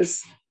thing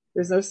as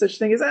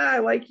I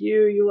like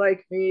you, you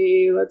like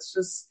me. Let's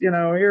just,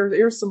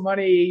 here's some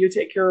money. You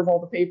take care of all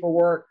the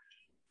paperwork.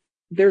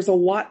 There's a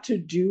lot to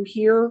do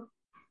here,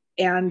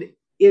 and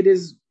it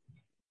is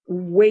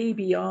way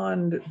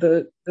beyond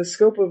the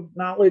scope of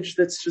knowledge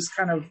that's just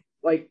kind of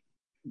like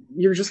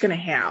you're just going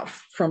to have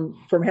from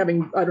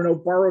having, I don't know,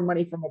 borrowed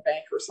money from a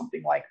bank or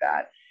something like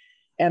that.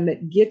 And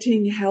that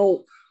getting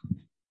help,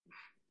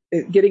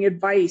 getting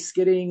advice,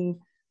 getting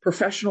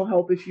professional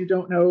help if you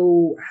don't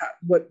know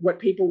what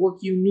paperwork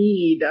you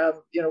need,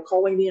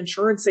 calling the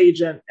insurance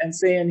agent and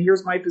saying,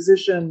 here's my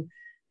position.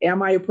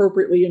 Am I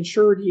appropriately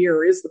insured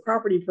here? Is the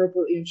property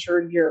appropriately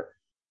insured here?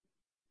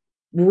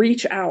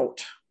 Reach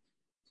out.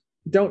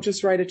 Don't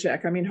just write a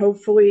check. I mean,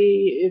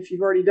 hopefully if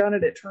you've already done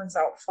it, it turns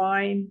out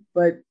fine.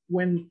 But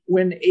when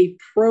a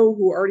pro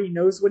who already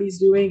knows what he's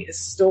doing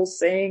is still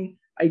saying,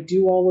 I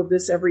do all of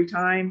this every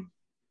time,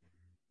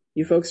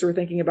 you folks who are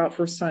thinking about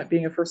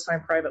being a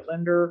first-time private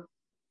lender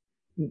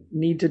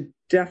need to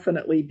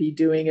definitely be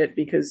doing it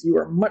because you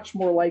are much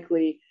more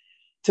likely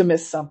to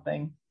miss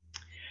something.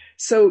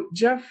 So,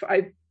 Jeff,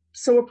 I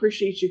so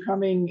appreciate you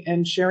coming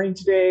and sharing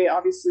today.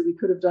 Obviously, we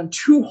could have done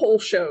 2 whole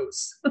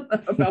shows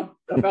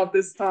about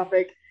this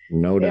topic.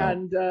 No doubt.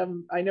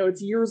 And I know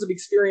it's years of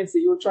experience that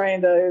you were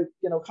trying to,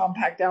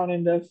 compact down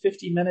into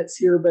 50 minutes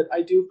here, but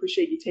I do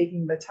appreciate you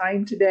taking the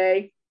time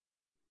today.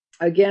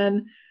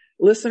 Again,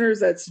 listeners,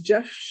 that's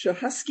Jeff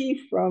Shahusky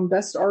from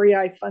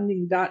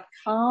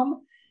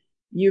bestreifunding.com.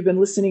 You've been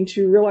listening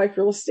to Real Life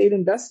Real Estate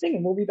Investing,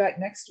 and we'll be back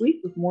next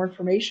week with more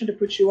information to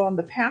put you on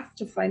the path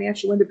to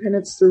financial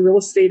independence through real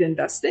estate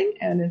investing.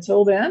 And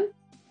until then,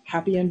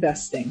 happy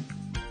investing.